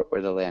airport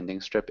where the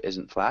landing strip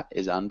isn't flat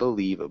is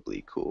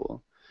unbelievably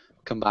cool.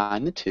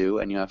 Combine the two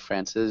and you have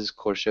Francis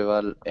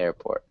Courchevel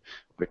Airport,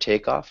 where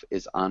takeoff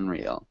is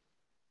unreal.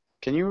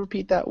 Can you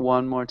repeat that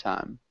one more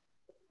time?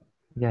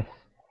 Yes.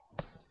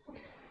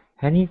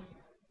 Any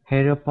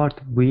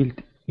airport built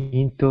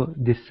into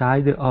the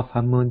side of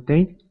a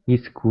mountain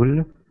is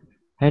cool.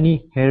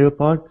 Any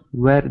airport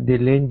where the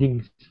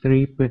landing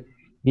strip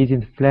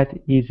isn't flat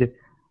is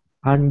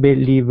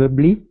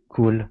unbelievably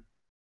cool.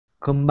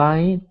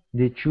 Combine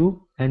the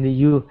two and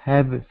you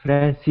have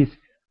Francis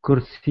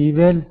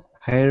Courceville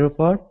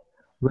Airport,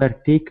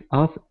 where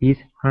take-off is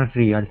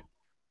unreal.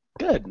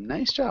 Good,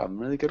 nice job,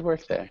 really good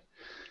work there.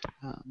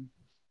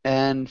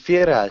 And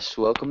Firas,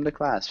 welcome to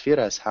class.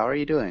 Firas, how are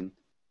you doing?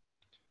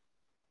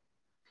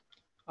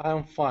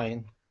 I'm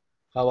fine.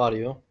 How are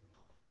you?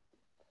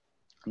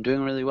 I'm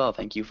doing really well,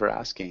 thank you for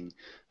asking.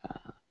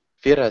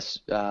 Firas,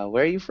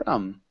 where are you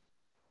from?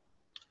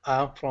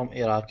 I'm from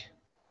Iraq.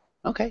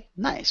 Okay,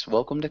 nice.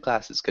 Welcome to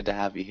class. It's good to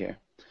have you here.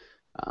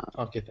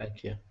 Okay,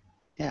 thank you.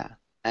 Yeah,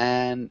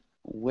 and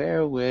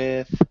we're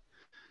with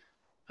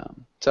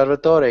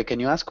Salvatore. Can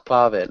you ask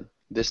Pavel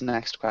this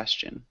next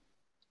question?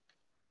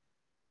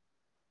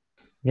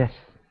 Yes,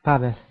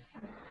 Pavel.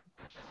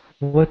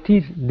 What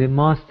is the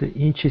most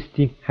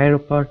interesting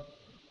airport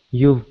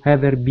you've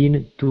ever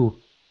been to?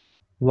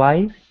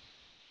 Why?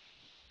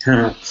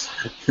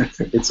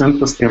 It's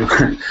interesting.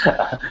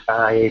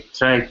 I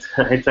tried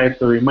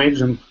to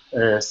imagine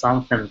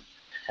something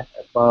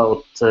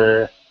about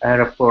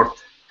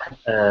airport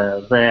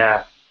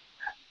where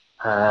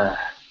I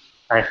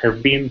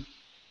have been.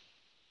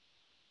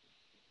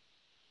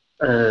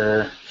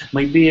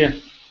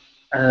 Maybe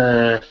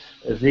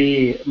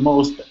the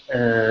most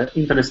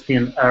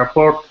interesting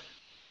airport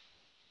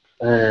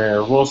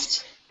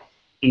was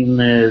in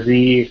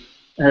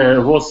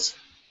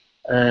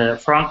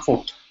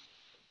Frankfurt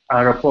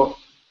airport.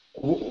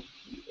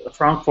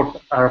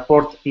 Frankfurt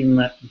airport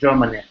in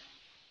Germany.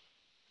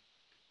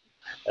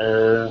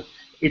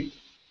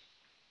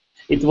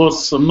 It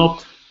was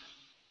not.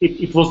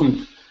 It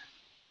wasn't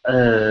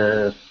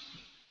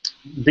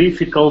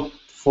difficult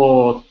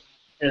for.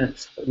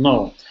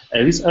 No,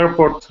 this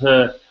airport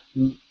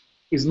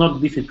is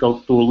not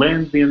difficult to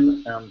land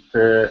in, and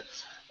there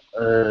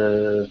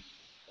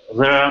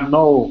are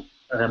no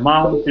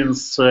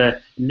mountains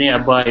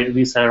nearby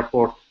this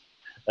airport,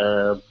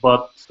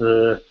 but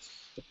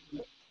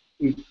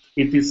it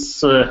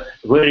is a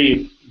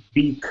very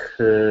big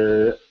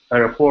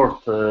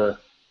airport,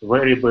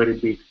 very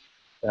big,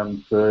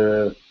 and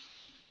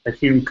I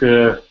think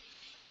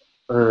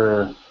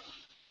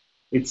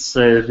it's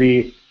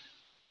the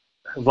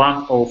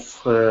one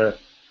of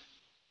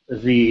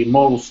the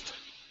most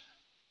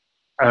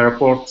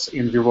airports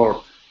in the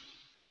world.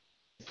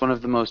 One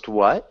of the most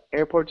what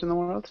airports in the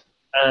world?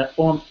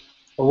 On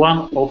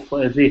one of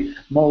the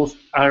most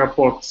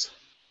airports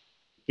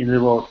in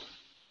the world.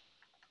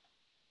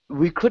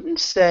 We couldn't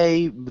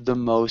say the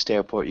most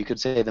airport. You could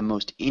say the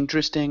most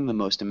interesting, the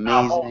most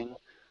amazing. So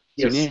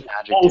Yes, you need an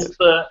adjective.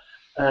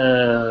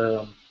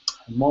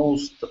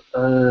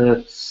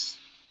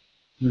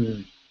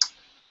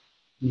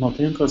 Not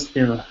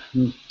interesting.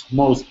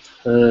 Most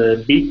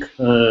big.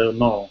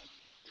 No.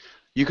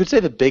 You could say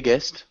the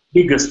biggest.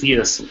 Biggest,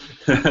 yes.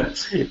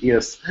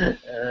 Yes.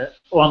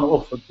 One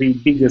of the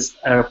biggest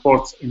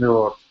airports in the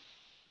world.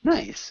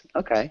 Nice.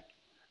 Okay.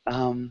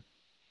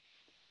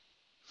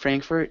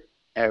 Frankfurt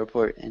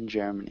Airport in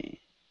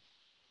Germany.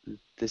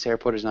 This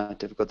airport is not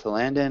difficult to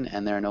land in,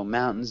 and there are no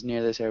mountains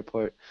near this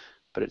airport,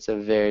 but it's a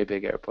very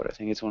big airport. I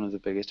think it's one of the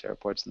biggest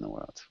airports in the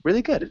world.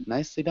 Really good.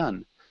 Nicely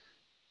done.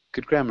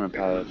 Good grammar,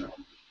 Paolo.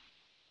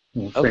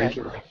 Okay. Thank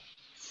you.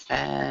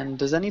 And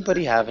does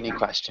anybody have any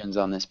questions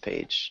on this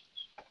page?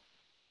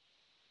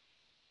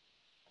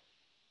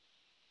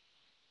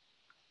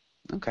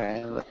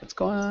 Okay, let's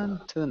go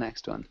on to the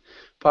next one.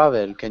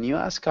 Pavel, can you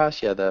ask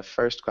Kasia the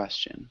first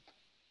question?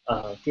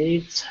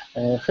 Okay.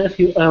 Have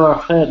you ever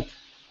had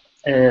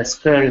a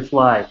scary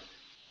flight?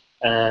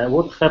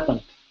 What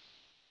happened?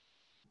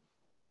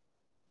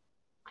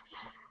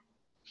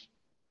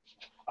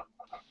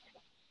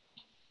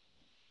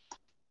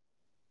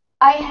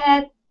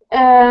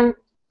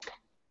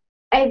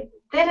 I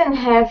didn't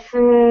have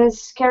a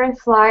scary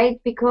flight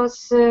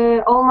because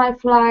all my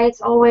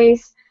flights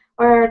always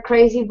were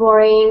crazy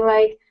boring,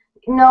 like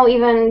no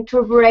even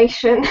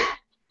turburation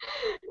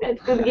that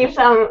could give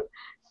some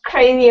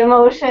crazy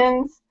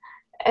emotions.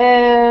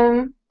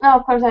 No,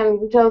 of course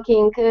I'm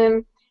joking.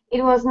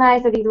 It was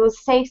nice that it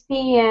was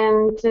safety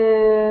and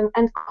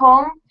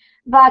calm,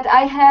 but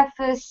I have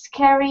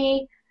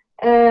scary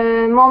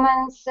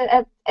moments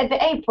at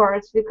the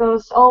airports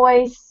because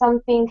always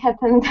something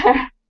happened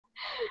there.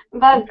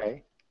 But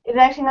okay. It's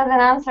actually not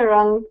an answer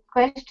on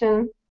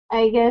question,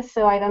 I guess,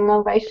 so I don't know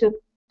if I should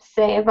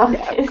say about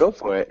this. Go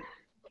for it.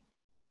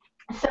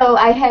 So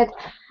I had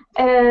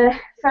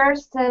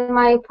first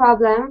my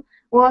problem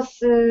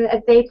was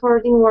at the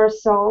airport in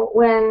Warsaw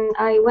when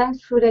I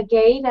went through the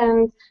gate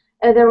and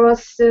there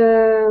was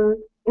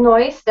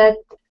noise that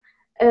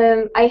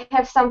I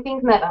have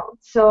something metal.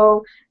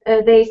 So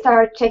they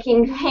started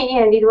checking me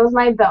and it was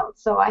my belt,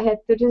 so I had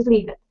to just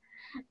leave it.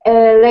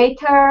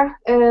 Later,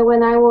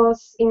 when I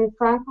was in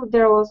Frankfurt,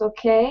 there was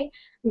okay,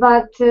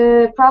 but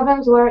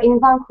problems were in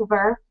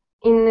Vancouver,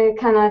 in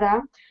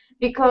Canada,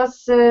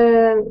 because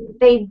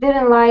they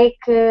didn't like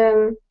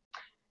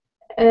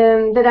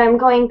that I'm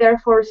going there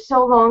for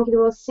so long. It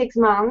was 6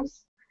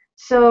 months.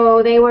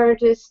 So they were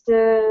just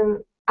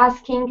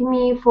asking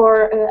me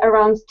for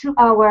around 2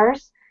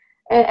 hours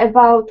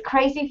about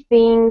crazy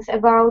things,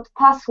 about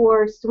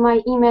passwords to my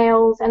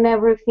emails and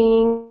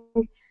everything,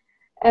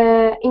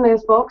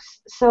 emails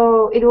box.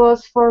 So it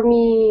was for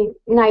me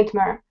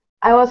nightmare.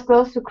 I was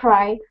close to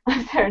cry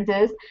after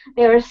this.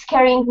 They were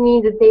scaring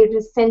me that they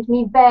just sent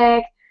me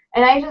back,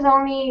 and I just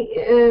only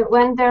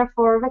went there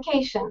for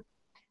vacation.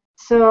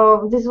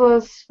 So this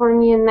was for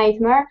me a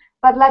nightmare.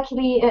 But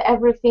luckily,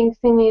 everything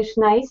finished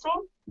nicely.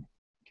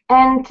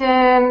 And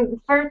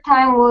third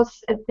time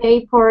was at the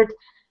airport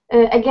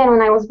again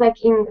when I was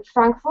back in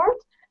Frankfurt,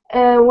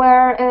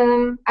 where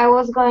I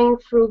was going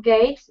through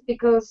gate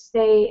because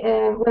they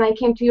when I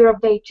came to Europe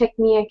they checked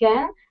me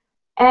again,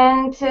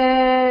 and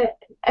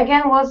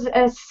again was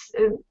a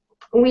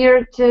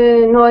weird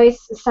noise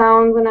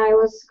sound when I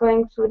was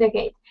going through the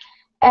gate,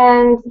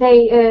 and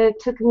they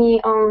took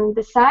me on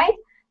the side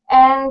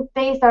and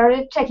they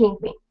started checking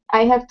me.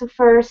 I have to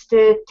first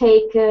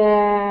take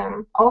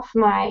off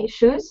my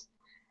shoes,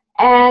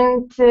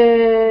 and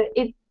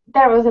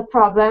there was a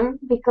problem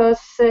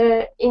because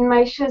in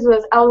my shoes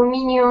was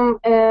aluminium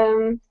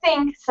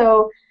thing,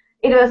 so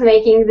it was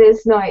making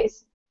this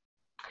noise.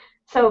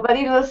 So, but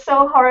it was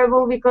so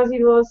horrible because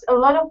it was a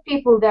lot of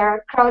people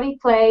there, crowded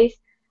place,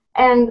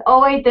 and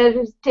always they're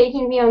just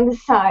taking me on the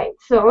side.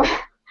 So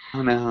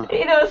Oh no.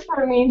 it was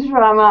for me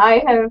drama. I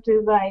have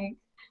to like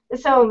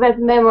so bad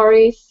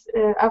memories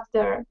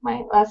after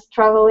my last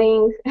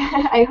traveling.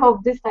 I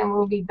hope this time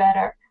will be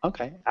better.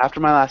 Okay. After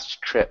my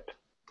last trip.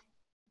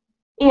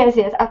 Yes,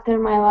 yes, after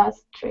my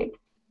last trip.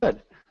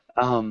 Good.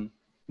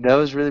 That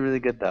was really,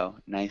 really good though.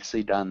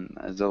 Nicely done.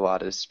 There's a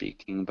lot of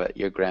speaking, but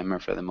your grammar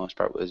for the most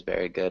part was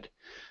very good.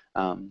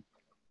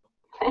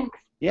 Thanks.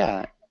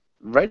 Yeah.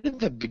 Right at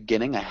the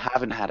beginning, I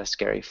haven't had a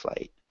scary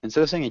flight.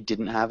 Instead of saying I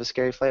didn't have a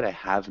scary flight, I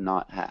have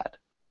not had.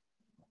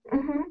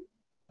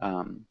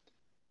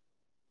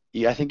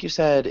 Yeah, I think you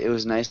said it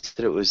was nice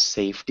that it was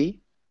safety.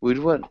 It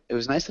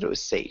was nice that it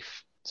was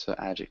safe. So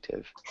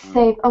adjective.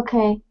 Safe.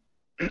 Okay.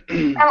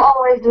 I'm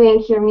always doing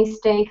here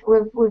mistake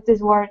with this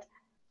word.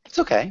 It's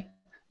okay.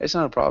 It's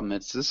not a problem.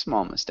 It's a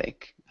small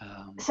mistake.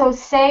 So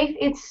safe.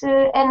 It's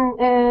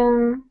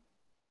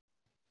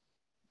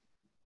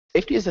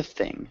Safety is a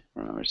thing.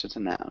 Remember, so it's a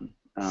noun.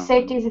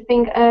 Safety is a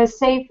thing.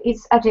 Safe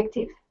is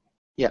adjective.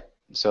 Yeah.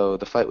 So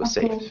the flight was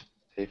Okay. safe.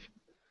 Safe.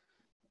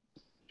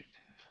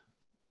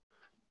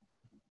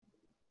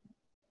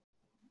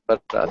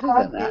 But other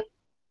than that,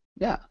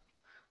 yeah,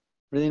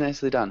 really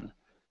nicely done.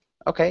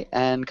 Okay,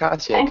 and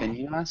Kasia, can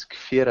you ask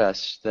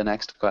Firas the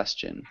next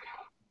question?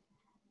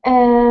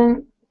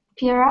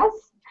 Firas,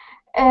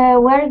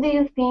 where do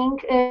you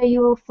think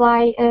you will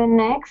fly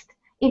next?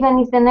 Even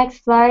if the next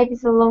flight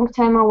is a long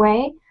time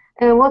away,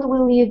 what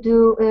will you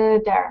do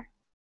there?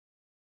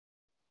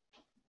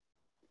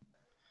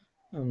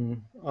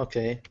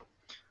 Okay.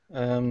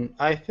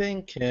 I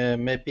think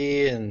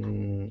maybe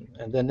in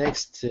the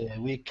next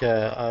week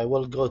I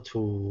will go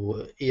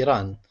to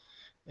Iran.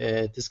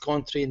 This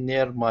country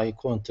near my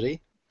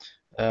country.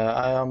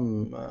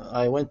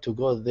 I went to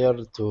go there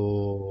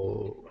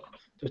to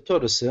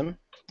tourism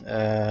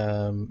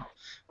and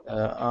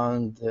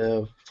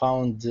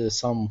found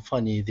some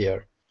funny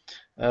there.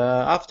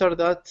 After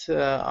that,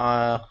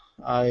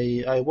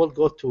 I will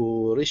go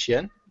to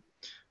Russian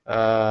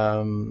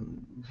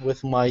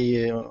with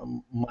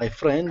my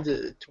friend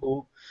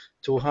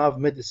to have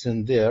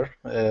medicine there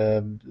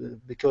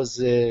because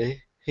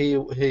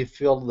he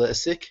feel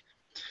sick.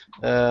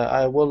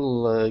 I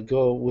will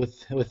go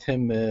with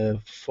him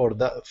for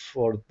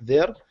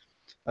there.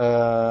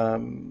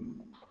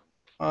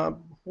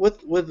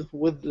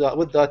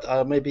 With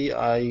that maybe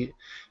I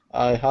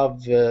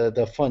have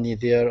the funny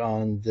there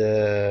and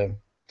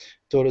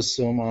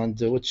tourism and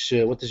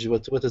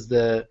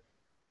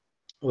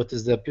what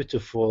is the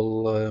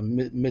beautiful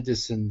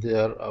medicine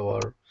there,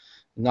 our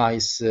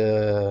nice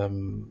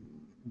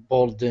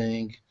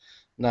building,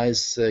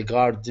 nice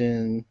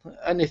garden,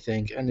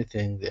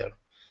 anything there.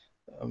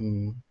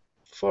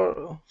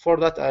 For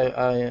that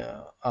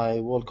I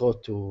will go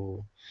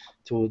to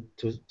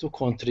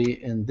country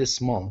in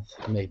this month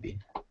maybe.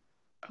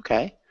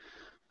 Okay.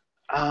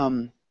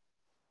 I'm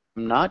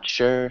not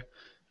sure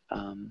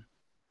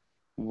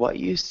what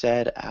you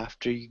said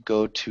after you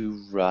go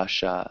to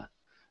Russia.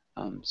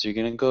 So you're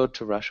going to go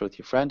to Russia with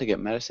your friend to get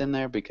medicine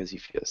there because you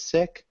feel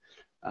sick.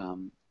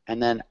 And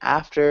then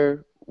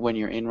after, when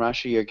you're in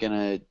Russia, you're going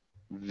to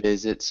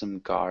visit some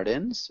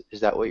gardens. Is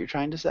that what you're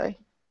trying to say?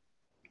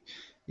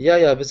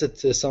 Yeah, visit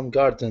some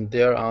garden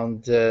there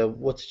and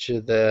watch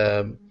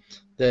the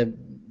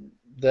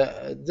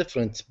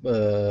different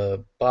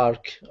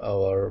park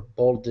or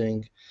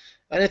building,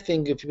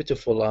 anything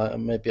beautiful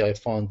maybe I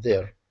found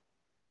there.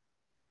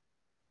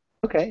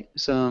 Okay,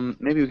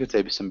 maybe we could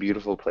say some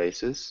beautiful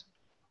places.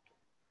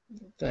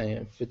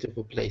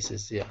 Beautiful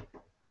places, yeah.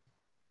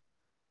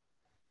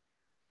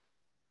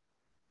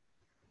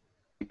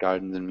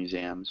 Gardens and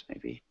museums,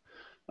 maybe.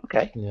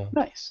 Okay, yeah.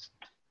 Nice.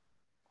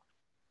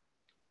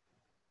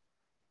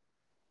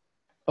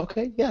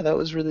 Okay, yeah, that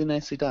was really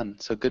nicely done.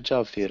 So good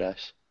job,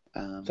 Firash.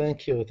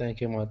 Thank you,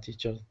 my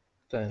teacher.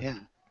 Yeah. Thank you.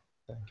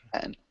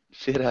 And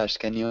Firash,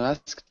 can you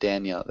ask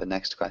Daniel the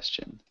next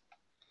question?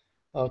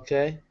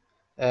 Okay.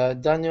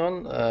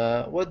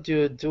 Daniel, what do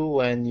you do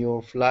when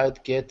your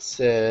flight gets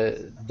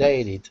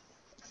delayed?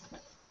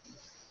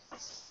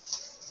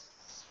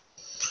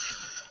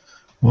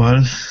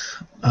 Well,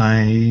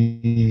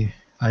 I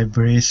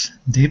breathe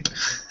deep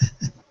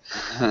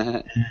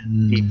and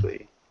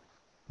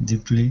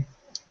deeply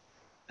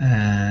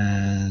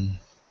and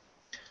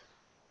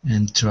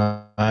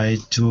try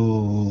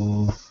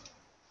to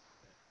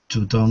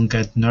don't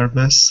get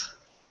nervous.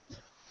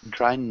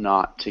 Try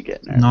not to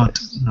get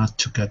nervous. Not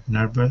to get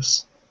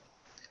nervous.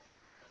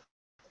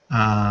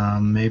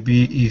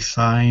 Maybe if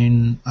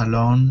I'm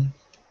alone,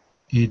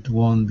 it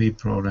won't be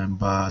problem.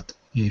 But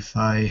if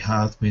I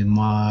have with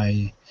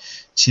my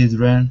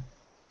children,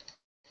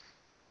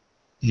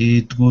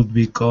 it would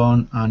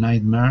become a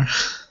nightmare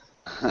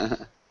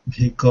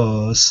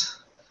because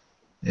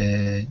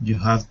you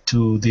have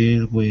to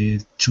deal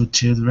with two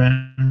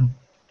children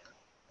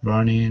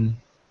running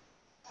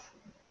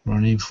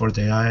for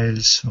the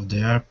aisles of the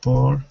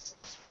airport,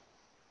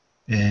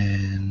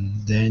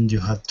 and then you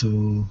have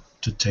to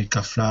take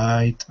a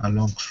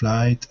long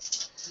flight.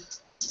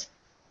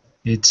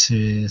 It's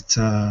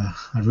a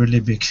really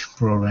big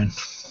problem.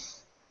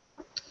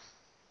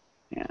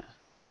 Yeah.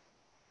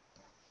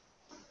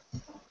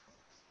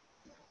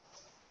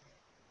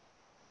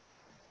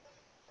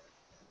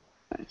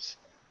 Nice.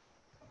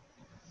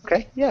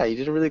 Okay, yeah, you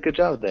did a really good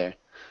job there.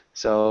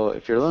 So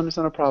if you're alone, it's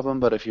not a problem,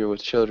 but if you're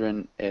with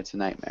children, it's a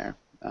nightmare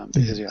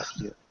because you have to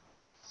do it.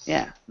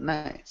 Yeah,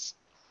 nice.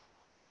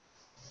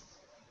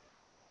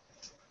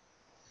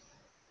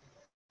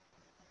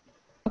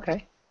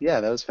 Okay,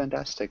 yeah, that was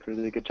fantastic.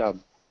 Really good job.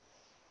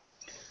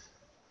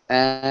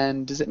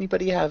 And does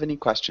anybody have any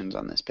questions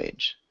on this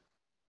page?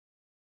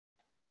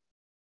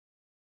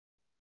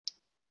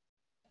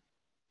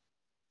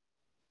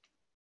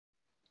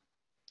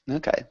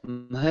 Okay,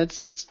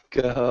 let's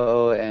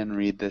go and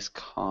read this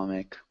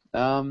comic.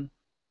 And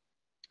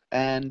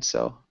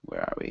so,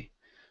 where are we?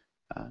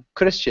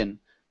 Christian,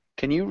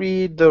 can you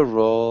read the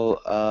role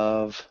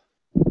of...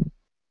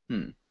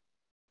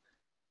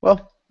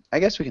 Well, I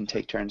guess we can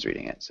take turns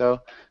reading it.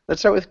 So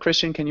let's start with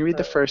Christian. Can you read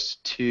the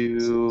first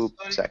two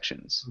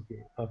sections?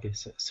 Okay.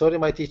 Sorry,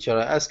 my teacher.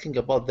 I'm asking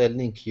about the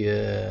link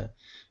here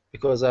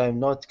because I'm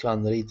not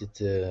can read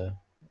it.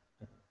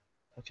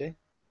 Okay.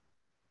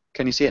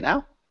 Can you see it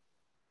now?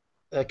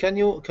 Can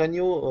you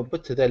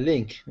put the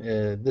link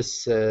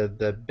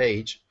the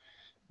page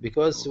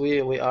because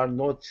we are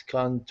not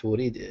can to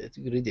read it.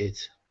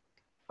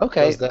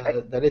 Okay. Because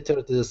the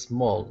letter is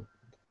small.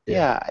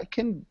 Yeah, I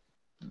can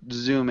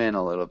zoom in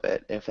a little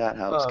bit if that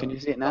helps. Can you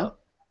see it now?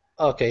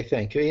 Okay,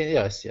 thank you.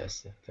 Yes,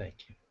 thank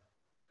you.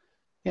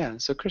 Yeah,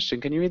 so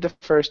Christian, can you read the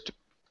first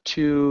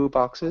two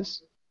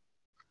boxes?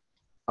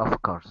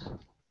 Of course.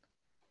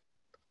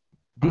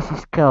 This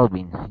is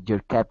Calvin, your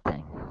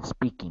captain,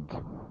 speaking.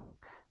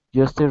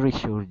 Just to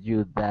reassure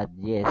you that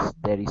yes,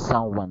 there is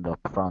someone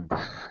up front.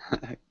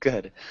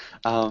 Good.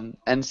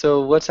 And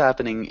so what's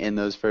happening in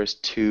those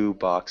first two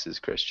boxes,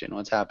 Christian?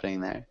 What's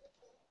happening there?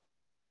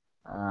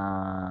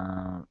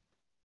 I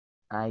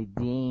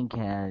think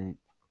in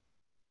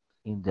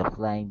the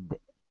flight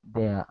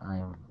there,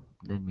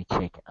 let me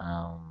check.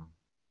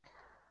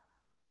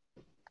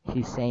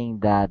 He's saying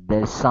that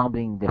there's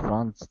something in the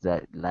front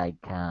that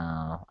like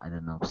I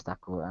don't know,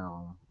 obstacle.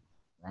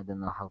 I don't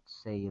know how to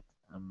say it.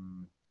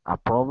 A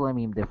problem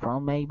in the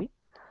front maybe.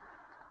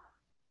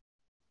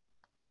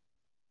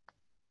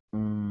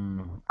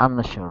 I'm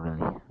not sure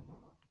really.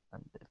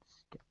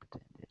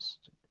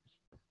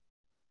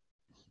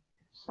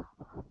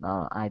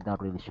 No, I'm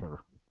not really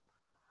sure.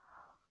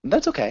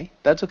 That's okay.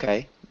 That's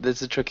okay.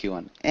 That's a tricky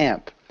one.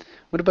 Amp,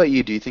 what about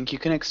you? Do you think you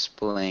can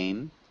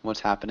explain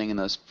what's happening in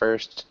those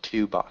first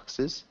two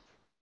boxes?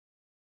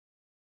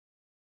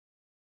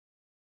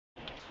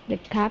 The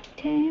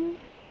captain.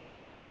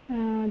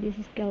 This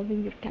is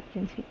Kelvin, your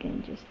captain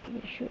speaking. Just to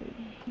make sure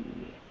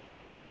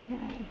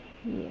yes,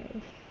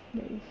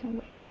 there is some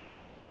way.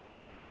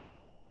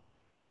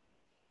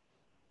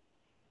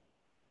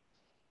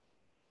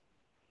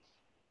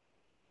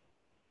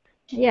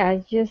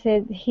 Yeah, you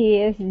said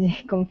he is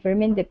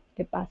confirming the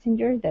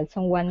passenger that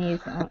someone is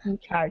in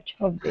charge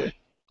of the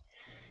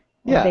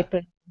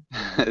plane.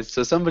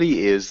 So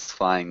somebody is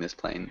flying this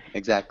plane,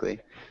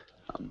 exactly.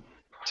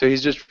 So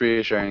he's just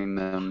reassuring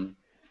them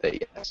that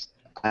yes,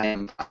 I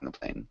am flying the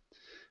plane.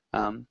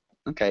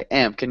 Okay,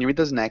 Amp, can you read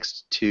those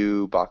next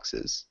two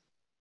boxes?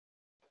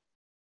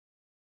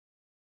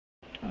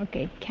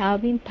 Okay,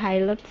 Calvin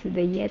pilots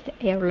the jet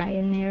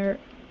airliner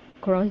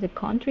across the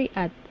country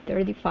at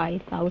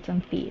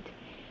 35,000 feet.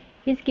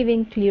 He's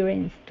giving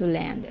clearance to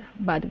land,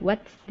 but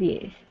what's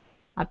this?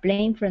 A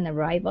plane from a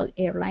rival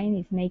airline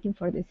is making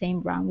for the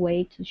same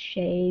runway to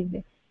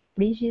shave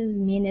precious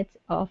minutes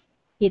off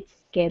its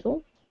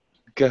schedule.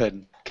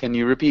 Good. Can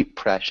you repeat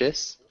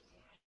precious?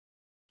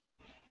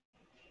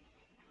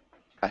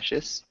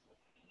 Precious?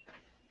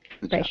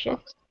 Precious?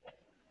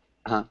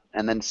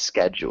 And then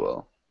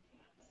schedule.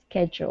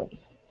 Schedule.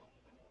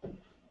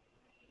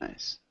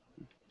 Nice.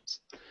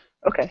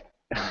 Okay,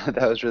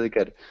 that was really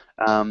good.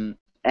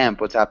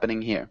 Amp, what's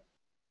happening here?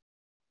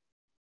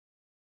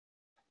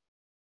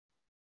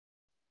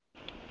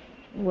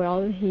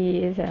 Well, he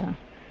is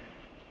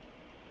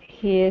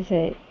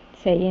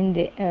saying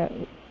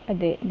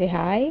the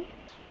hi,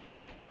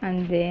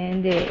 and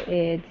then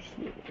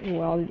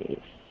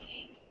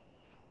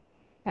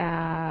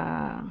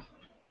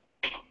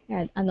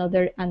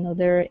another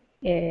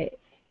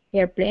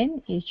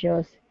airplane is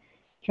just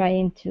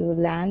trying to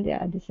land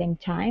at the same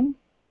time.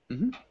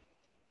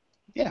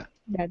 Yeah.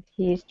 That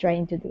he is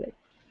trying to do it.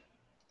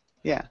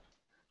 Yeah.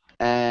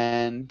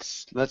 And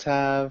let's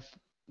have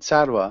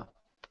Sarwa.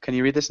 Can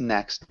you read this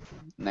next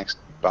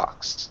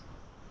box?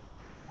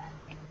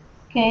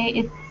 Okay,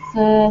 it's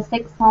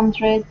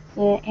 600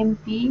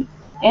 mph,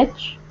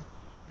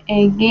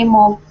 a game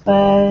of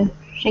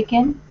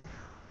chicken.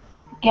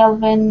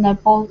 Kelvin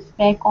pulls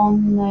back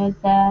on the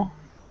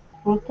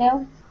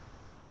throttle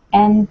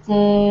and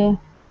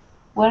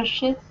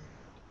wishes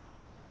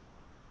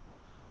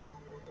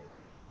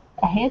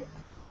ahead.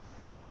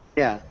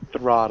 Yeah,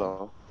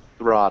 throttle.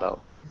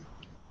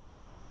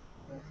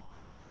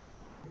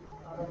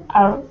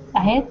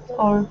 Ahead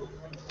or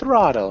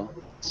throttle.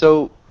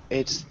 So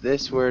it's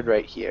this word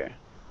right here.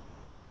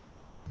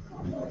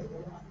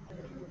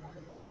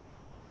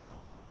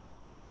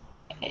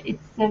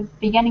 It's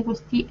beginning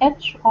with th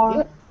or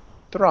yep.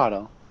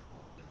 Throttle.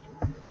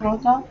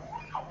 Throttle.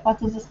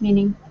 What is this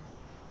meaning?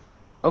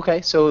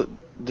 Okay, so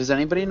does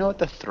anybody know what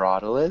the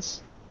throttle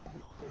is?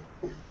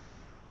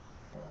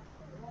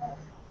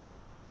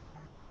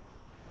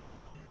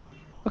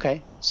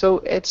 Okay, so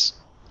it's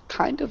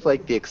kind of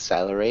like the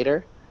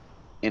accelerator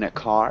in a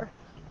car.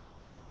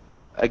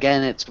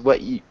 Again, it's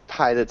what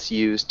pilots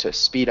use to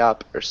speed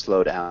up or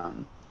slow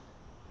down.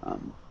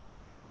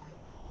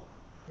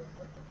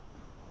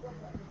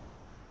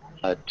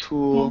 A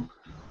tool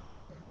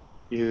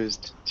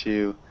used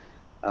to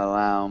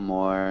allow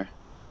more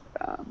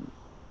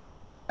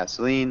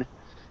gasoline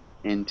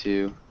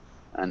into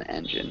an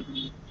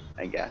engine,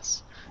 I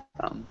guess,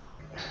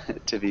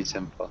 to be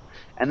simple.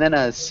 And then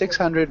a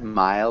 600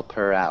 mile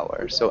per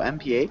hour. So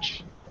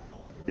mph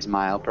is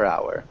mile per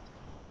hour.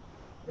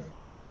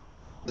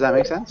 Does that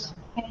make sense?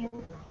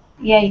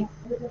 Yeah.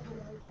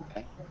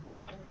 Okay.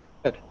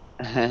 Good.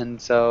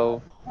 And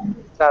so,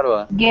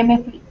 Sarwa. Game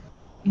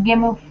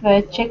of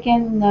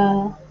chicken.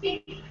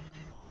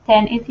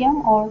 10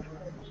 idiom or?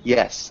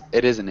 Yes,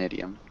 it is an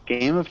idiom.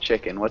 Game of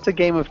chicken. What's a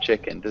game of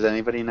chicken? Does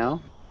anybody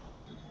know?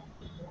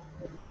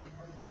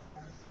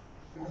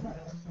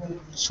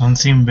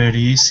 Something very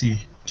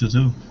easy to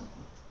do.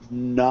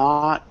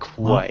 Not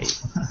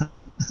quite.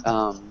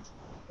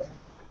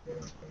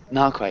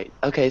 Not quite.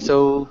 Okay,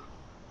 so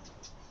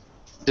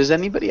does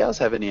anybody else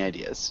have any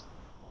ideas?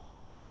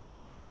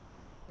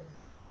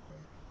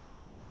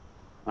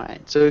 All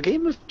right. So a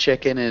game of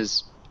chicken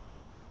is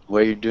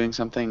where you're doing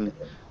something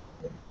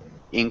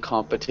in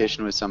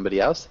competition with somebody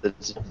else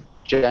that's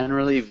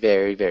generally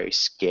very, very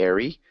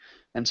scary.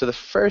 And so the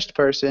first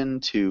person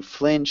to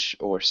flinch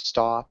or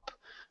stop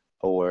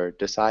or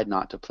decide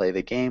not to play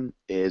the game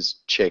is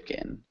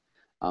chicken.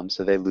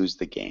 So they lose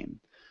the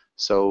game.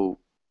 So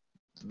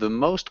the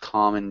most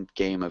common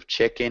game of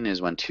chicken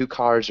is when two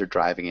cars are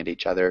driving at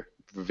each other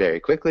very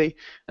quickly,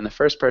 and the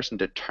first person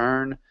to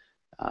turn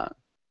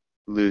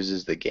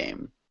loses the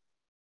game.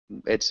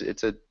 It's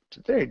a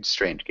very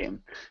strange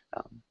game,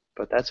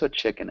 but that's what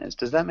chicken is.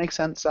 Does that make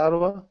sense,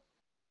 Sarwa?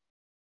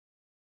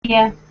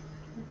 Yeah.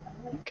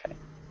 Okay.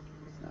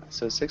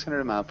 So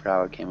 600 mile per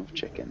hour game of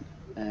chicken.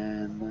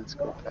 And let's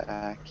go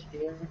back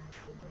here.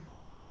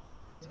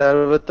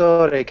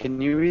 Salvatore,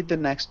 can you read the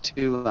next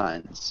two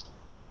lines?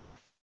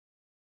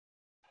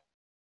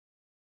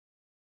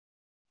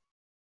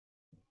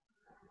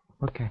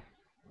 Okay.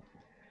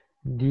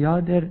 The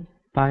other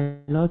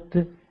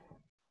pilot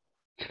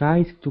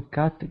tries to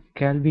cut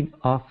Kelvin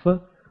off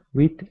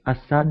with a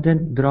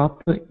sudden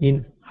drop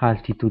in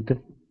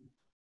altitude.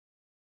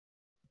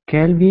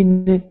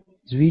 Kelvin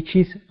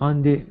switches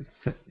on the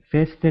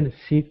fasten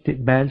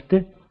seat belt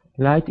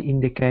light in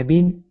the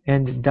cabin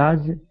and does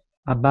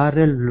a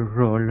barrel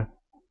roll.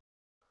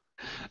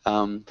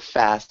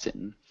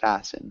 Fasten.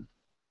 Fasten.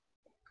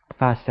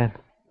 Fashion.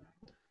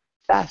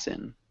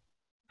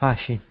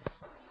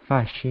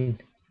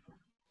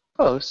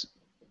 Close.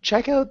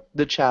 Check out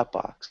the chat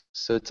box.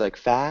 So it's like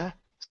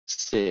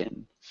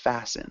fasten.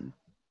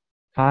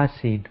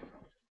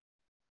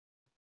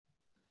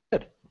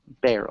 Good.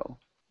 Barrel.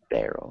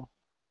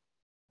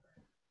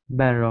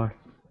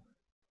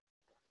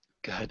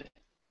 Good.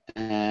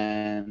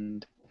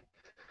 And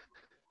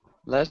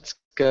let's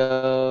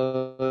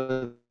go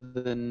to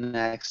the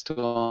next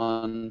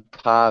one.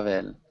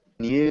 Pavel,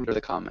 can you read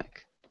the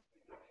comic?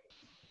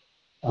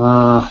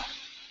 At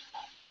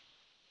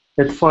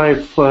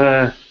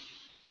 5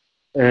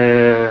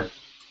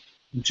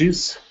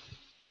 G's,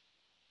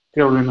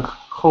 Kelvin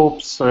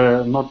hopes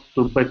not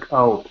to back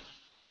out.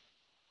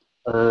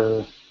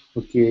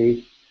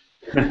 Okay.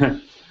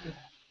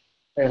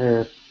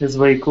 as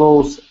they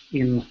close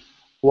in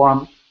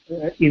on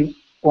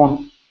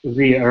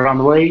the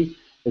runway,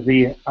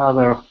 the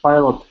other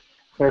pilot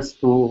has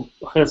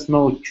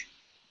no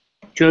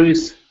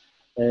choice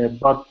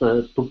but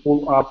to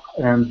pull up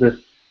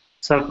and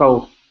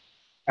circle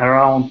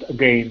around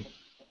again.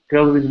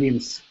 Kelvin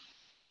wins.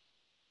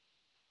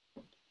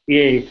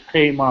 Yay!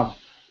 Hey, man,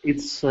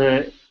 it's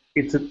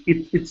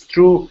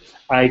true.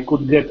 I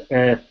could get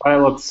a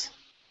pilot's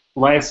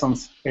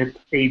license at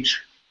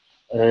age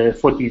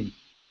 14.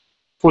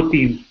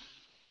 14.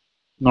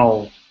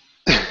 No.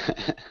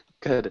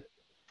 Good.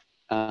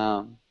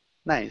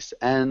 Nice.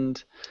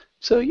 And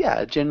so,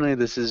 yeah, generally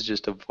this is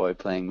just a boy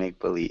playing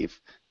make-believe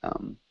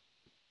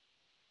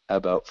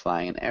about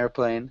flying an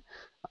airplane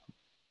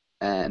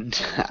and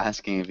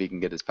asking if he can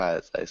get his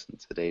pilot's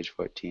license at age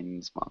 14.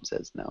 His mom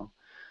says no.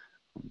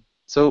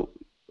 So,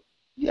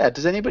 yeah,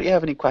 does anybody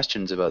have any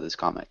questions about this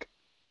comic?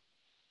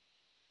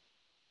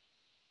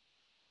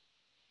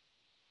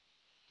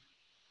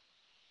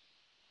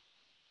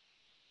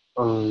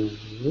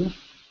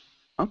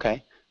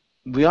 Okay.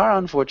 We are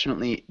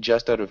unfortunately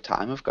just out of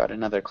time. I've got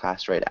another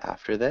class right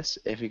after this.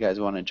 If you guys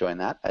want to join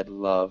that, I'd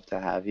love to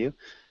have you.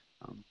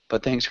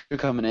 But thanks for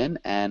coming in,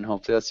 and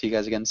hopefully I'll see you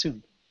guys again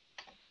soon.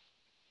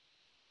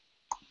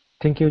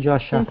 Thank you,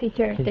 Joshua.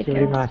 Teacher, Thank take you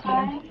care. very much.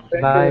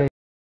 Bye. Bye.